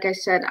 And like I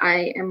said,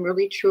 I am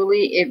really,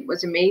 truly, it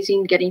was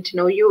amazing getting to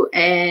know you.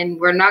 And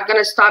we're not going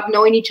to stop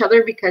knowing each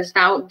other, because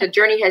now the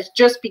journey has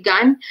just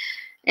begun.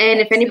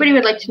 And if anybody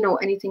would like to know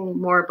anything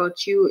more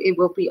about you, it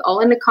will be all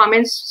in the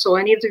comments. So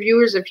any of the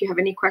viewers, if you have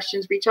any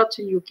questions, reach out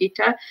to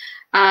Yogita.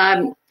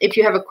 If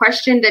you have a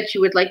question that you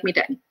would like me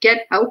to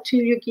get out to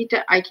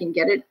Yogita, I can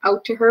get it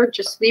out to her.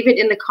 Just leave it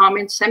in the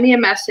comments. Send me a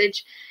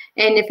message.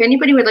 And if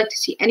anybody would like to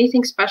see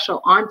anything special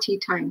on Tea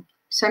Time,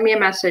 send me a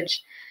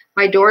message.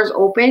 My door is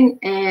open,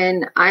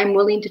 and I'm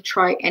willing to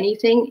try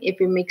anything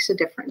if it makes a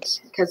difference,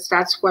 because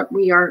that's what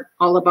we are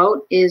all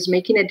about, is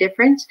making a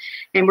difference.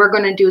 And we're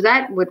going to do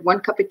that with one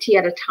cup of tea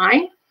at a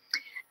time.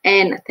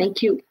 And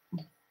thank you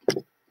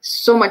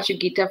so much,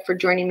 Yogita, for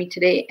joining me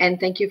today. And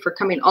thank you for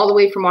coming all the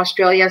way from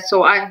Australia.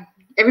 So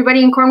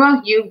everybody in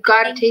Cornwall, you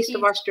got a taste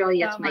of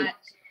Australia tonight.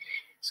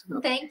 So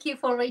thank you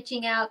for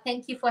reaching out.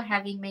 Thank you for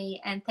having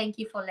me. And thank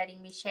you for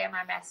letting me share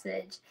my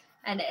message.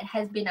 And it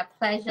has been a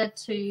pleasure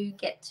to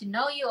get to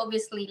know you.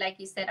 Obviously, like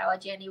you said, our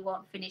journey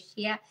won't finish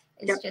here.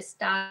 It's just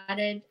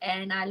started.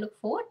 And I look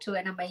forward to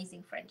an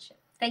amazing friendship.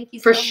 Thank you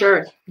so much. For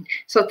sure.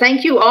 So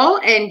thank you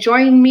all. And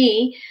join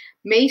me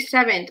May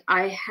 7th.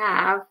 I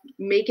have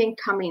Megan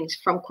Cummings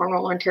from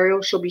Cornwall, Ontario.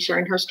 She'll be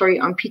sharing her story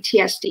on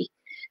PTSD.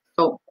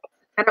 So,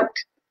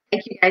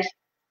 thank you, guys.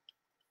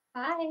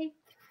 Bye.